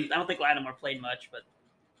not to be. I don't think Lattimore played much, but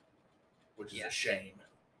which is a shame.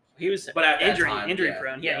 He was but at injury time,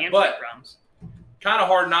 prone. Yeah, hamstring but problems. Kind of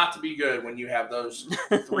hard not to be good when you have those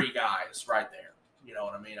three guys right there. You know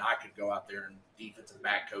what I mean? I could go out there and defensive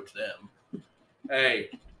back coach them.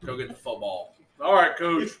 Hey, go get the football. All right,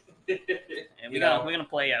 coach. And we're gonna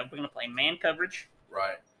play man coverage.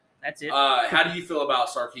 Right. That's it. How do you feel about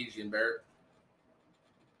Sarkisian, Barrett?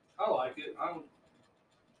 I like it. I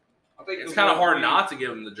think it's kind of hard not to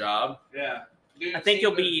give him the job. Yeah. Dude, I think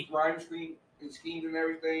he'll be rhyme scheme and schemes and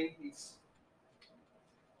everything.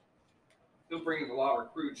 He'll bring in a lot of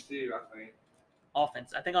recruits too. I think.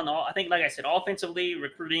 Offense. I think like I said, offensively,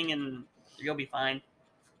 recruiting, and he'll be fine.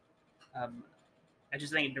 I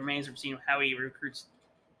just think it remains to be seen how he recruits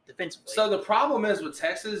defensively. So the problem is with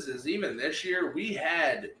Texas is even this year we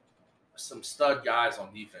had some stud guys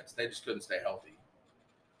on defense. They just couldn't stay healthy.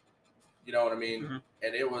 You know what I mean? Mm-hmm.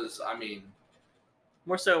 And it was,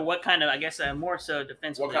 more so what kind of, I guess, more so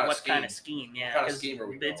defensively, what kind of scheme? Yeah, what kind of scheme are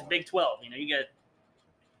we it's going? Big 12. You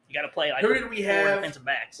got to play like who did we have? Defensive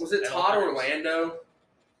backs. Was it Todd Orlando?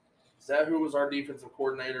 Is that who was our defensive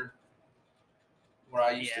coordinator? Where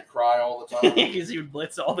I used to cry all the time because he would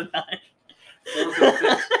blitz all the time.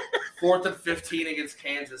 4th and 15 against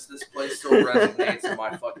Kansas. This play still resonates in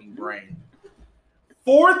my fucking brain.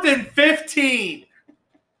 4th and 15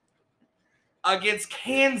 against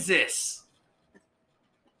Kansas.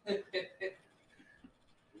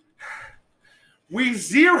 We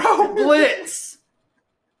zero blitz,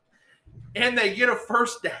 and they get a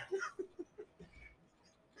first down.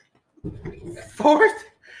 4th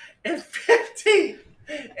and 15,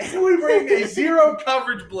 and we bring a zero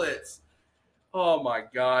coverage blitz. Oh my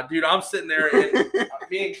god, dude! I'm sitting there, and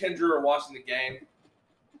me and Kendra are watching the game,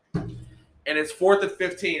 and it's 4th and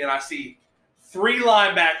 15, and I see 3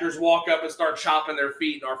 linebackers walk up and start chopping their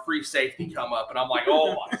feet, and our free safety come up, and I'm like,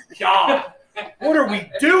 oh my god, what are we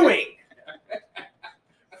doing?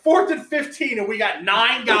 4th and 15, and we got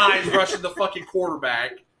 9 guys rushing the fucking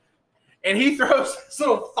quarterback, and he throws this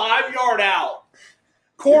little 5-yard out.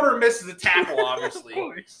 Corner misses the tackle, obviously.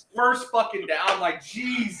 First fucking down. I'm like,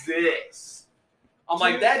 Jesus. I'm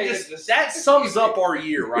like, that sums up our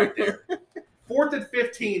year right there. 4th and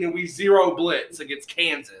 15, and we zero blitz against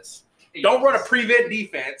Kansas. Don't run a prevent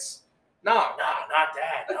defense. No, not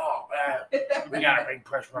that. No, we got to bring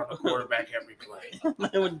pressure on the quarterback every play.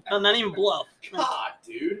 Not even bluff. God,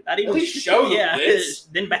 dude. Not even at least show the blitz.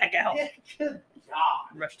 Then back out. Yeah, good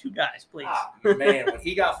God. Rush 2 guys, please. Oh, man, when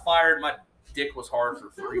he got fired, my dick was hard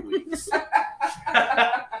for 3 weeks.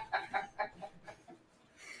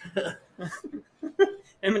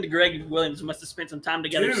 Him and Greg Williams must have spent some time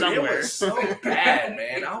together somewhere. It was so bad,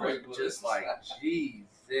 man. I was just like,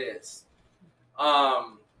 Jesus.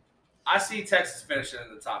 I see Texas finishing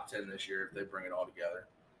in the top 10 this year if they bring it all together.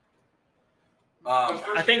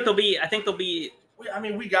 I think they'll be.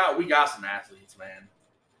 We got some athletes, man.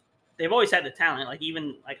 They've always had the talent.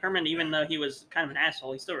 Like Herman, even though he was kind of an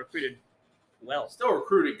asshole, he still recruited well. Still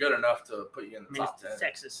recruited good enough to put you in the top 10.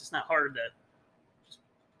 Texas. It's not hard to just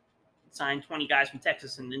sign 20 guys from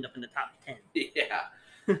Texas and end up in the top 10. Yeah.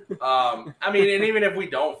 And even if we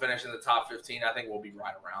don't finish in the top 15, I think we'll be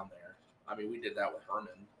right around there. We did that with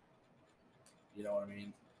Herman. You know what I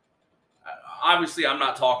mean? Obviously, I'm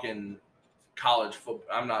not talking college football.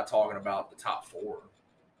 I'm not talking about the top 4.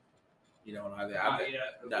 You know what I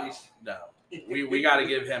mean? No. We got to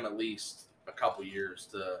give him at least a couple years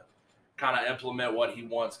to kind of implement what he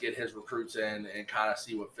wants, get his recruits in, and kind of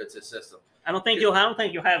see what fits his system. I don't think you'll have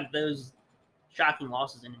those shocking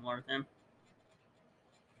losses anymore with him.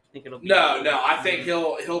 I think it'll be no. I think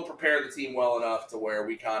he'll prepare the team well enough to where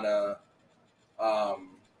we kind of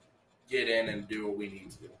get in and do what we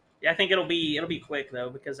need to do. Yeah, I think it'll be quick though,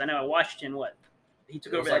 because I know at Washington, he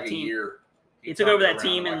took over that team. A year. He took over that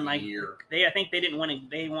team and a year. I think they didn't win.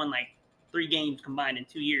 They won like 3 games combined in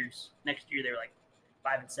 2 years. Next year they were like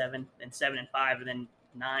 5-7, then 7-5, and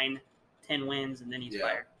then 9-10 wins, and then he's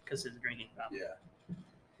fired because of his drinking problem. Yeah.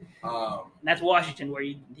 And that's Washington, where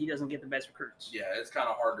he doesn't get the best recruits. Yeah, it's kind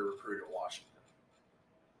of hard to recruit at Washington.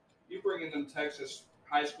 You bring in them Texas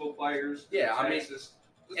high school players. Yeah, Texas,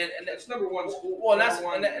 and it's number one school. Well,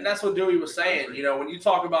 and that's what Dewey was saying. You know, when you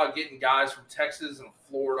talk about getting guys from Texas and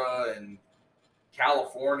Florida and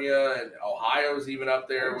California and Ohio's even up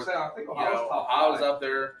there. I think Ohio's up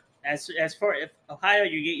there. as far if Ohio,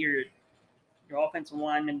 you get your offensive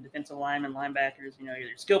linemen, defensive linemen, linebackers.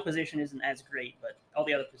 Your skill position isn't as great, but all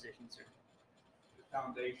the other positions are.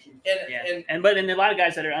 Foundation. But a lot of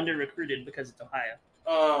guys that are under recruited because it's Ohio.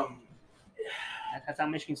 Um, That's how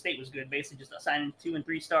Michigan State was good, basically just assigning 2- and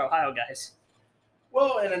 3-star Ohio guys.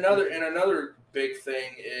 well, and another big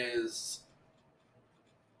thing is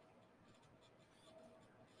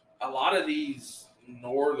a lot of these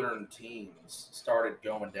northern teams started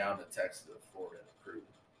going down to Texas and Florida to recruit.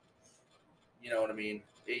 You know what I mean?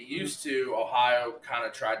 It used to Ohio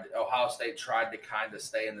State tried to kind of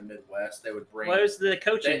stay in the Midwest. They would bring. Well, it was the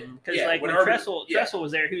coaching because when Tressel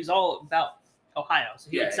was there, he was all about Ohio, so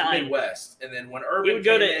he would sign Midwest, and then when Urban he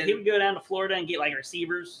would go down to Florida and get like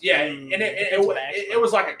receivers. Yeah, and it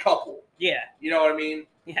was like a couple. Yeah, you know what I mean.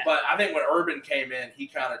 Yeah. But I think when Urban came in, he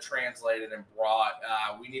kind of translated and brought.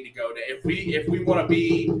 We need to go to if we want to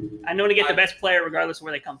be. I know to get the best player regardless of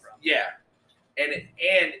where they come from. Yeah, and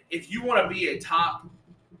if you want to be a top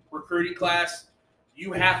recruiting class,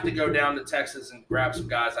 you have to go down to Texas and grab some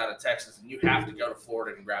guys out of Texas, and you have to go to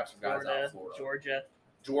Florida and grab some guys out of Florida.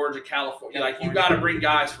 Georgia, California. Like, you got to bring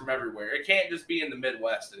guys from everywhere. It can't just be in the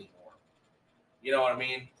Midwest anymore. You know what I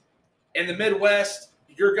mean? In the Midwest,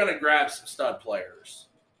 you're going to grab some stud players.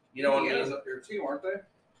 You know what I mean? Up there too, aren't they?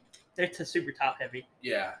 They're super top heavy.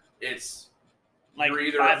 Yeah, it's like you're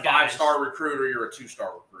either a 5-star recruit or you're a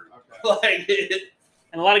 2-star recruit. Okay.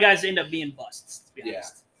 And a lot of guys end up being busts, to be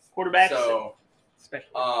honest. Quarterbacks,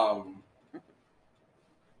 especially. I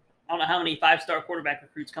don't know how many 5-star quarterback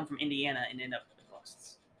recruits come from Indiana and end up with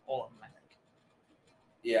busts. All of them, I think.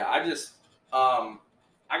 Yeah,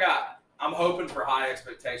 I'm hoping for high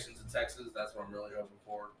expectations in Texas. That's what I'm really hoping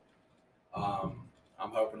for.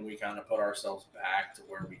 I'm hoping we kind of put ourselves back to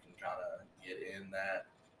where we can kind of get in that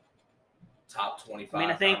top 25.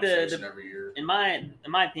 I think every year. In my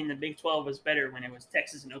opinion, the Big 12 was better when it was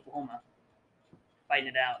Texas and Oklahoma fighting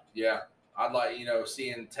it out. Yeah, I'd like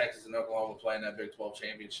seeing Texas and Oklahoma playing that Big 12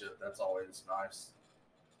 championship. That's always nice.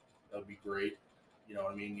 That'd be great. You know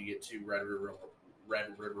what I mean? You get 2 Red River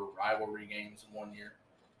rivalry games in 1 year.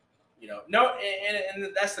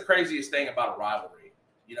 And that's the craziest thing about a rivalry.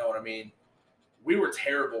 You know what I mean? We were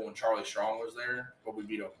terrible when Charlie Strong was there, but we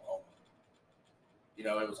beat Oklahoma. It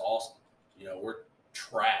was awesome. We're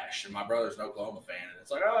trash, and my brother's an Oklahoma fan, and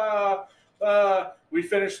it's like, we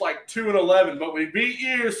finished like 2-11, but we beat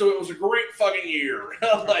you, so it was a great fucking year.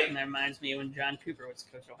 And that reminds me of when John Cooper was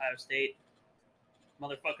coach of Ohio State.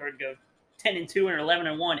 Motherfucker would go 10-2 or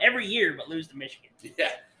 11-1 every year, but lose to Michigan.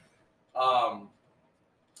 Yeah.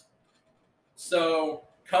 So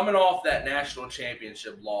coming off that national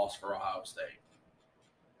championship loss for Ohio State,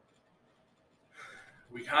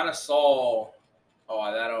 we kind of saw.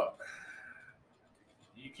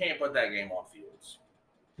 You can't put that game on Fields.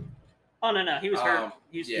 Oh no, he was hurt.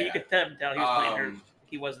 You could tell he was playing hurt.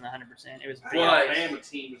 He wasn't 100%. It was the Alabama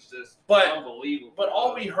team was just unbelievable. But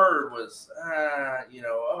all we heard was,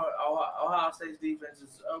 Ohio State's defense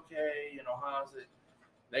is okay. Ohio State,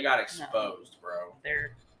 they got exposed, bro.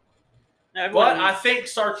 But I think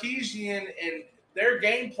Sarkisian and their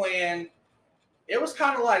game plan, it was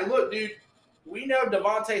kind of like, look, dude, we know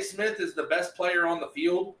Devontae Smith is the best player on the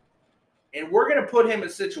field, and we're going to put him in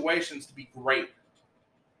situations to be great.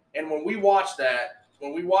 And when we watched that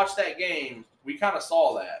game, we kind of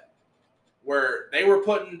saw that, where they were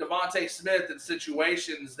putting Devontae Smith in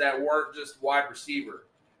situations that weren't just wide receiver.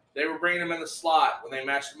 They were bringing him in the slot when they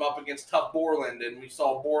matched him up against tough Borland, and we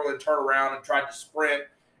saw Borland turn around and tried to sprint,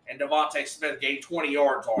 and Devontae Smith gained 20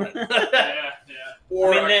 yards on it. Yeah.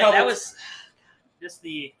 Or that was just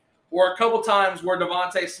Or a couple times where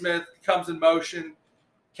Devontae Smith comes in motion,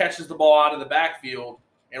 catches the ball out of the backfield,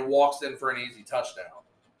 and walks in for an easy touchdown.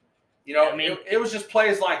 It was just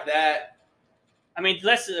plays like that. I mean,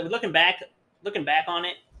 looking back on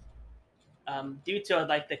it, due to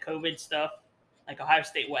like the COVID stuff, like Ohio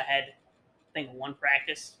State had, I think, 1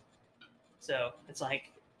 practice, so it's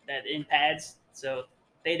like that in pads, so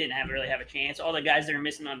they didn't really have a chance. All the guys that are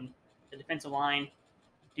missing on the defensive line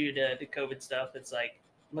due to the COVID stuff, it's like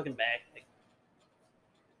looking back, like,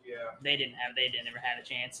 they didn't ever have a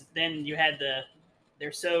chance. Then you had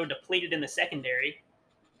they're so depleted in the secondary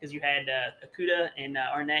because you had Okuda and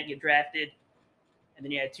Arnett get drafted, and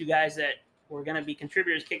then you had 2 guys that were going to be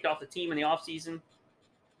contributors kicked off the team in the offseason.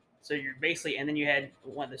 So you're basically, and then you had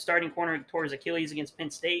the starting corner tore his Achilles against Penn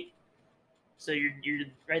State. So you're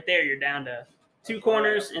right there. You're down to 2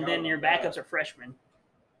 corners, and then your backups are freshmen.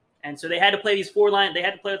 And so they had to play these 4 They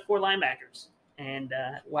had to play with 4 linebackers. And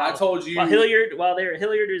I told you, Hilliard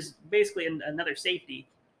is basically another safety.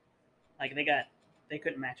 Like they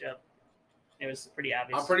couldn't match up. It was pretty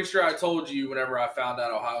obvious. I'm pretty sure I told you whenever I found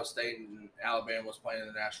out Ohio State and Alabama was playing in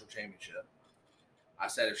the national championship. I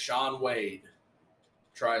said if Sean Wade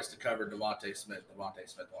tries to cover Devontae Smith will have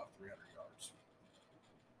 300 yards.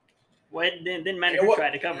 Well, it didn't matter who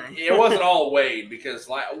tried to cover him. It wasn't all Wade because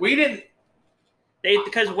we didn't.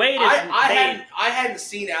 Because Wade is. I hadn't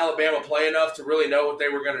seen Alabama play enough to really know what they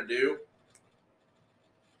were going to do.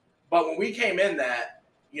 But when we came in that,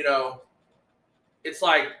 it's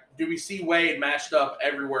like, do we see Wade matched up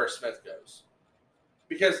everywhere Smith goes?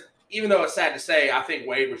 Because even though it's sad to say, I think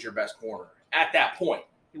Wade was your best corner at that point.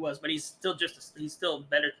 He was, but he's still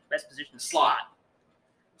best position slot.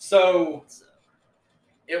 So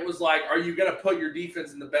it was like, are you going to put your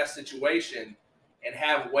defense in the best situation and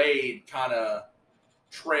have Wade kind of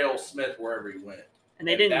trail Smith wherever he went? And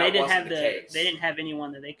they didn't have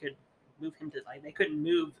anyone that they could move him to. Like, they couldn't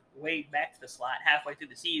move Wade back to the slot halfway through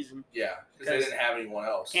the season. Yeah, because they didn't have anyone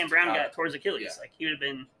else. Cam Brown got towards Achilles. Yeah. Like, he would have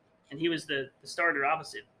been, and he was the starter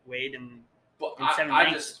opposite Wade, and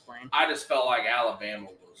I just felt like Alabama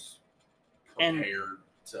was prepared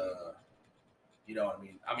to, you know what I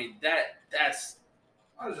mean? I mean that's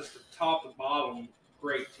just a top to bottom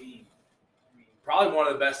great team. I mean, probably one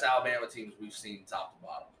of the best Alabama teams we've seen top to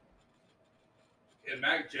bottom. And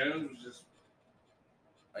Mac Jones was just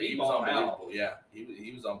he was unbelievable. Yeah,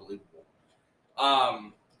 he was unbelievable.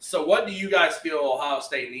 So what do you guys feel Ohio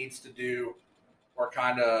State needs to do, or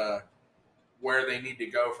kind of where they need to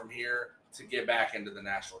go from here to get back into the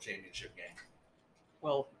national championship game?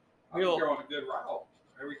 Well, I think they're on a good route.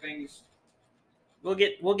 Everything's. We'll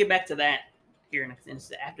get back to that here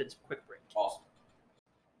after this quick break. Awesome.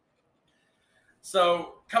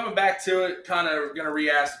 So coming back to it, kind of going to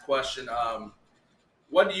re-ask the question.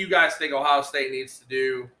 What do you guys think Ohio State needs to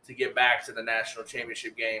do to get back to the national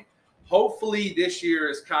championship game? Hopefully this year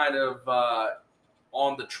is kind of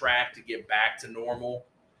on the track to get back to normal,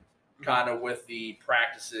 kind of with the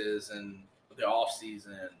practices and the off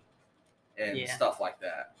season and stuff like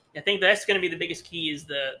that. I think that's going to be the biggest key is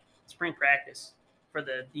the spring practice for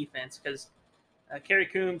the defense, because Kerry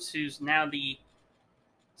Coombs, who's now the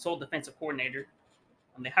sole defensive coordinator,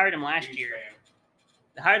 they hired him last year.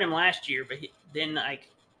 But then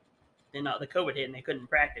the COVID hit and they couldn't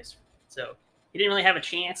practice, so he didn't really have a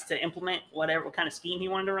chance to implement what kind of scheme he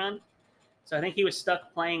wanted to run. So I think he was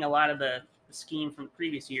stuck playing a lot of the scheme from the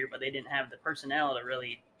previous year, but they didn't have the personnel to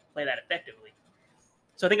really play that effectively.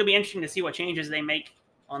 So I think it'll be interesting to see what changes they make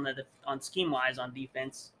on scheme wise on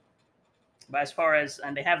defense. But as far as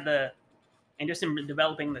they have just in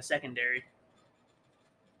developing the secondary.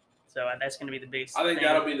 So that's going to be the biggest thing. I think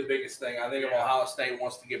that'll be the biggest thing. I think if Ohio State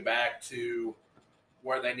wants to get back to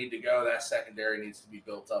where they need to go, that secondary needs to be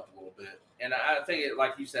built up a little bit. And I think,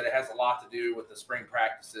 like you said, it has a lot to do with the spring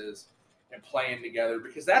practices and playing together,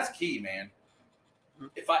 because that's key, man.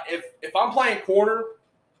 If I'm playing corner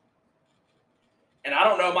and I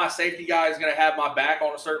don't know my safety guy is going to have my back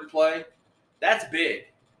on a certain play, that's big.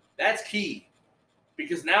 That's key,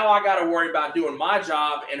 because now I got to worry about doing my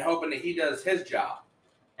job and hoping that he does his job.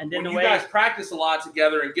 And then when you guys practice a lot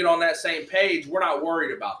together and get on that same page, we're not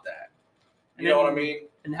worried about that. You know what I mean?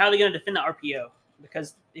 And how are they going to defend the RPO?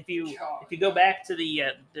 Because if you go back to the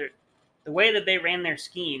way that they ran their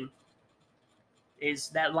scheme is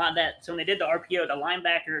that so when they did the RPO, the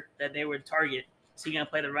linebacker that they would target, is he going to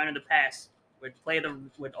play the run or the pass?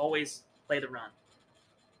 Would always play the run.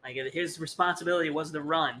 Like, his responsibility was the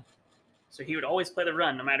run, so he would always play the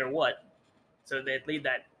run no matter what. So they'd leave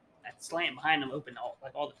that slant behind them open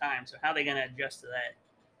all the time. So how are they going to adjust to that?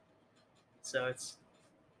 So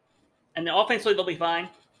and the offensively they'll be fine.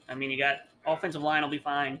 I mean, you got offensive line will be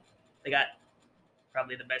fine. They got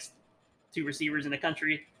probably the best 2 receivers in the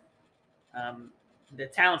country. The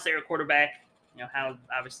talent's there at quarterback. How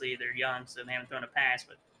obviously they're young, so they haven't thrown a pass,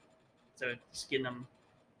 but so just getting them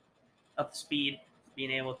up to speed,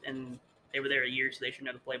 being able, and they were there a year, so they should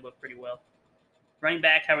know the playbook pretty well. Running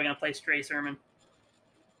back, how are we going to play Trey Sermon?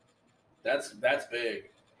 That's big.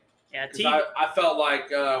 Yeah, I felt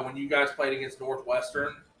like when you guys played against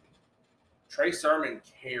Northwestern, Trey Sermon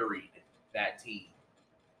carried that team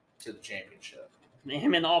to the championship.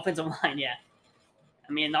 Him in the offensive line, yeah.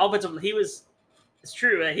 I mean, the offensive, it's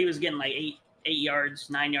true that he was getting like 8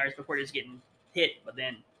 yards, 9 yards before he was getting hit, but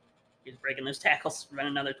then he was breaking those tackles,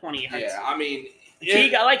 running another 20 yards. Yeah, I mean,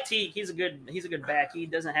 Teague, I like Teague. He's a good back. He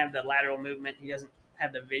doesn't have the lateral movement. He doesn't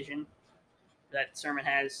have the vision that Sermon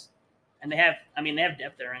has. And they have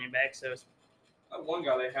depth at running back. So that one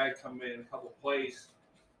guy they had come in a couple of plays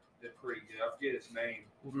did pretty good. I forget his name.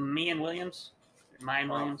 Mayan Williams,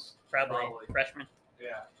 probably freshman. Yeah.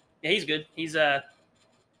 Yeah, he's good. He's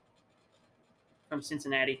from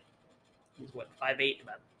Cincinnati. He's what 5'8",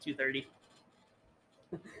 about 230.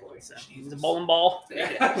 Boy, So Jesus. he's a bowling ball.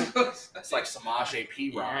 That's like Samaje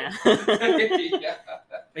P. Yeah. Ryan. yeah.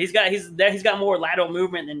 He's got more lateral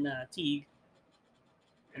movement than Teague,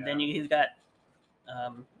 and then he's got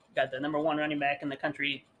the number 1 running back in the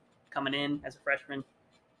country coming in as a freshman.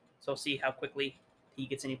 So we'll see how quickly he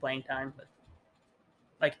gets any playing time. But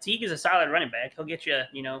like Teague is a solid running back. He'll get you,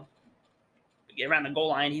 get around the goal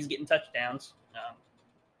line. He's getting touchdowns.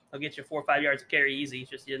 He'll get you 4 or 5 yards of carry easy.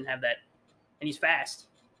 It's just he doesn't have that, and he's fast.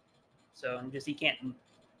 So he can't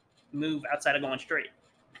move outside of going straight.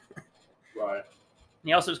 Right. And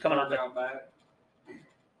he also is coming off. down back.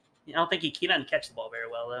 I don't think he doesn't catch the ball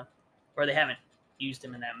very well though, or they haven't used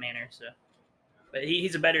him in that manner. So, but he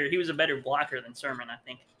was a better blocker than Sermon, I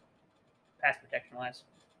think, pass protection wise.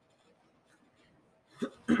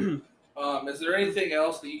 Is there anything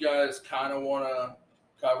else that you guys kind of want to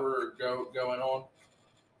cover or going on?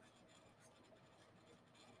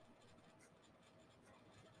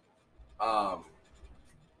 I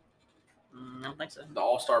don't think so. The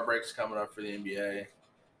All-Star break's coming up for the NBA.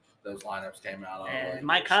 Those lineups came out. And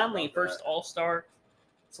Mike Conley, first All-Star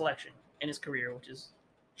selection in his career, which is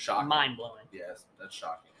shocking. mind blowing. Yes, that's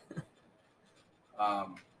shocking.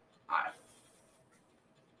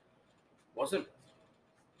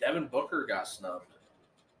 Devin Booker got snubbed.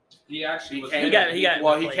 He actually was. He got He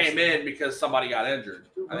replaced. came in because somebody got injured.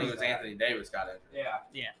 I think it was Anthony Davis got injured.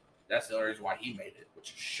 Yeah. That's the only reason why he made it,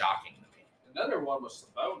 which is shocking to me. Another one was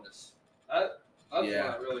Sabonis. That's one Yeah.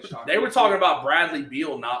 that really shocked They me. were talking about Bradley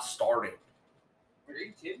Beal not starting. Are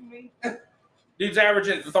you kidding me? Dude's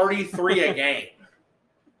averaging 33 a game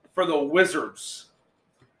for the Wizards.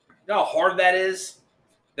 You know how hard that is?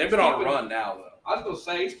 They've been on a run now, though. I was gonna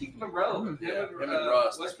say he's keeping them relevant. Yeah, him and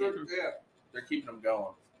Russ. Westbrook, They're keeping them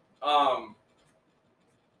going.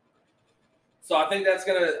 So I think that's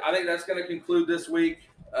gonna conclude this week.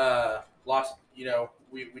 Lots,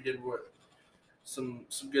 we did some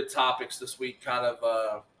good topics this week. Kind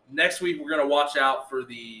of next week we're gonna watch out for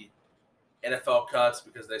the NFL cuts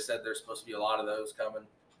because they said there's supposed to be a lot of those coming.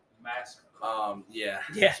 Massacre. Yeah.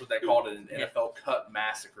 That's what they called it, an NFL cut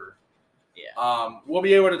massacre. Yeah. We'll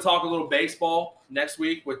be able to talk a little baseball next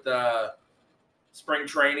week with spring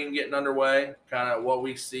training getting underway, kind of what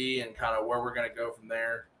we see and kind of where we're going to go from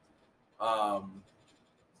there. And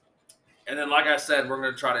then, like I said, we're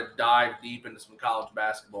going to try to dive deep into some college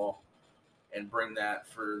basketball and bring that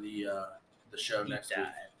for the show Deep next dive.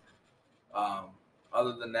 week.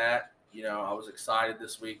 Other than that, I was excited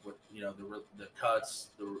this week with the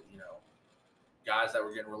cuts, guys that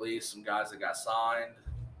were getting released, some guys that got signed.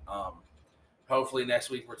 Hopefully next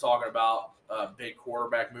week we're talking about big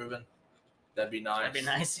quarterback moving. That'd be nice. That'd be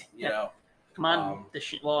nice. Come on,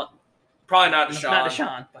 probably not Deshaun. Not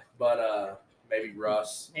Deshaun, but maybe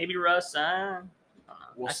Russ. maybe Russ. I don't know.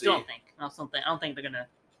 We'll I see. don't think they're gonna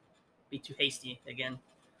be too hasty again.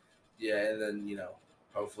 Yeah, and then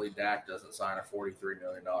hopefully Dak doesn't sign a $43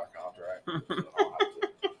 million contract. So I'll have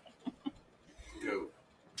to go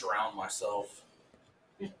drown myself.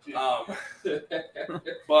 But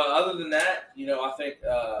other than that, I think,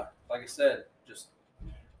 like I said, just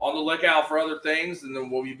on the lookout for other things, and then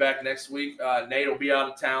we'll be back next week. Nate will be out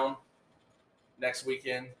of town next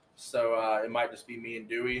weekend, so it might just be me and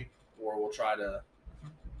Dewey, or we'll try to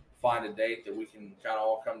find a date that we can kind of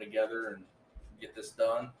all come together and get this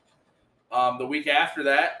done. The week after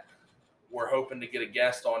that, we're hoping to get a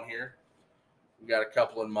guest on here. We got a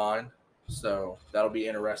couple in mind. So that'll be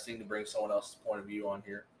interesting to bring someone else's point of view on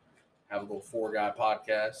here. Have a little 4-guy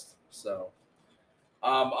podcast. So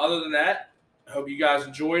other than that, I hope you guys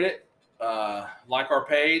enjoyed it. Like our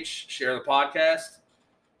page, share the podcast.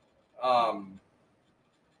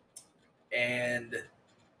 And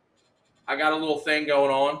I got a little thing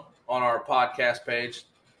going on our podcast page.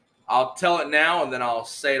 I'll tell it now and then I'll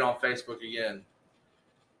say it on Facebook again.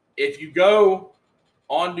 If you go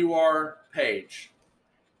onto our page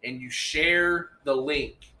and you share the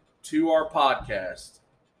link to our podcast,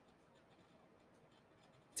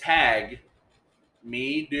 tag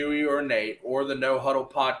me, Dewey, or Nate, or the No Huddle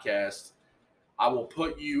podcast, I will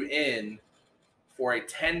put you in for a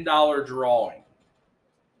 $10 drawing.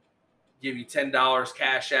 Give you $10,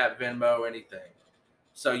 Cash App, Venmo, anything.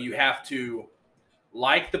 So you have to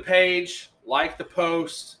like the page, like the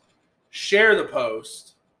post, share the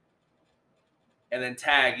post, and then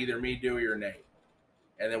tag either me, Dewey, or Nate.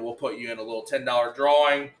 And then we'll put you in a little $10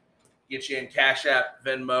 drawing, get you in Cash App,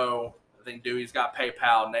 Venmo. I think Dewey's got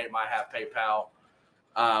PayPal. Nate might have PayPal.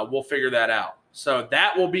 We'll figure that out. So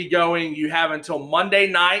that will be going. You have until Monday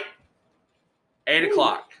night, 8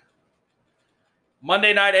 o'clock.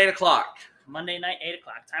 Monday night, 8 o'clock. Monday night, 8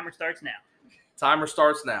 o'clock. Timer starts now. Timer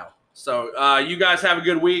starts now. So you guys have a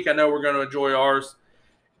good week. I know we're going to enjoy ours.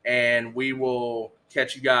 And we will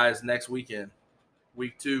catch you guys next weekend.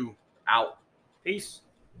 Week 2 out. Peace.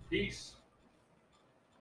 Peace.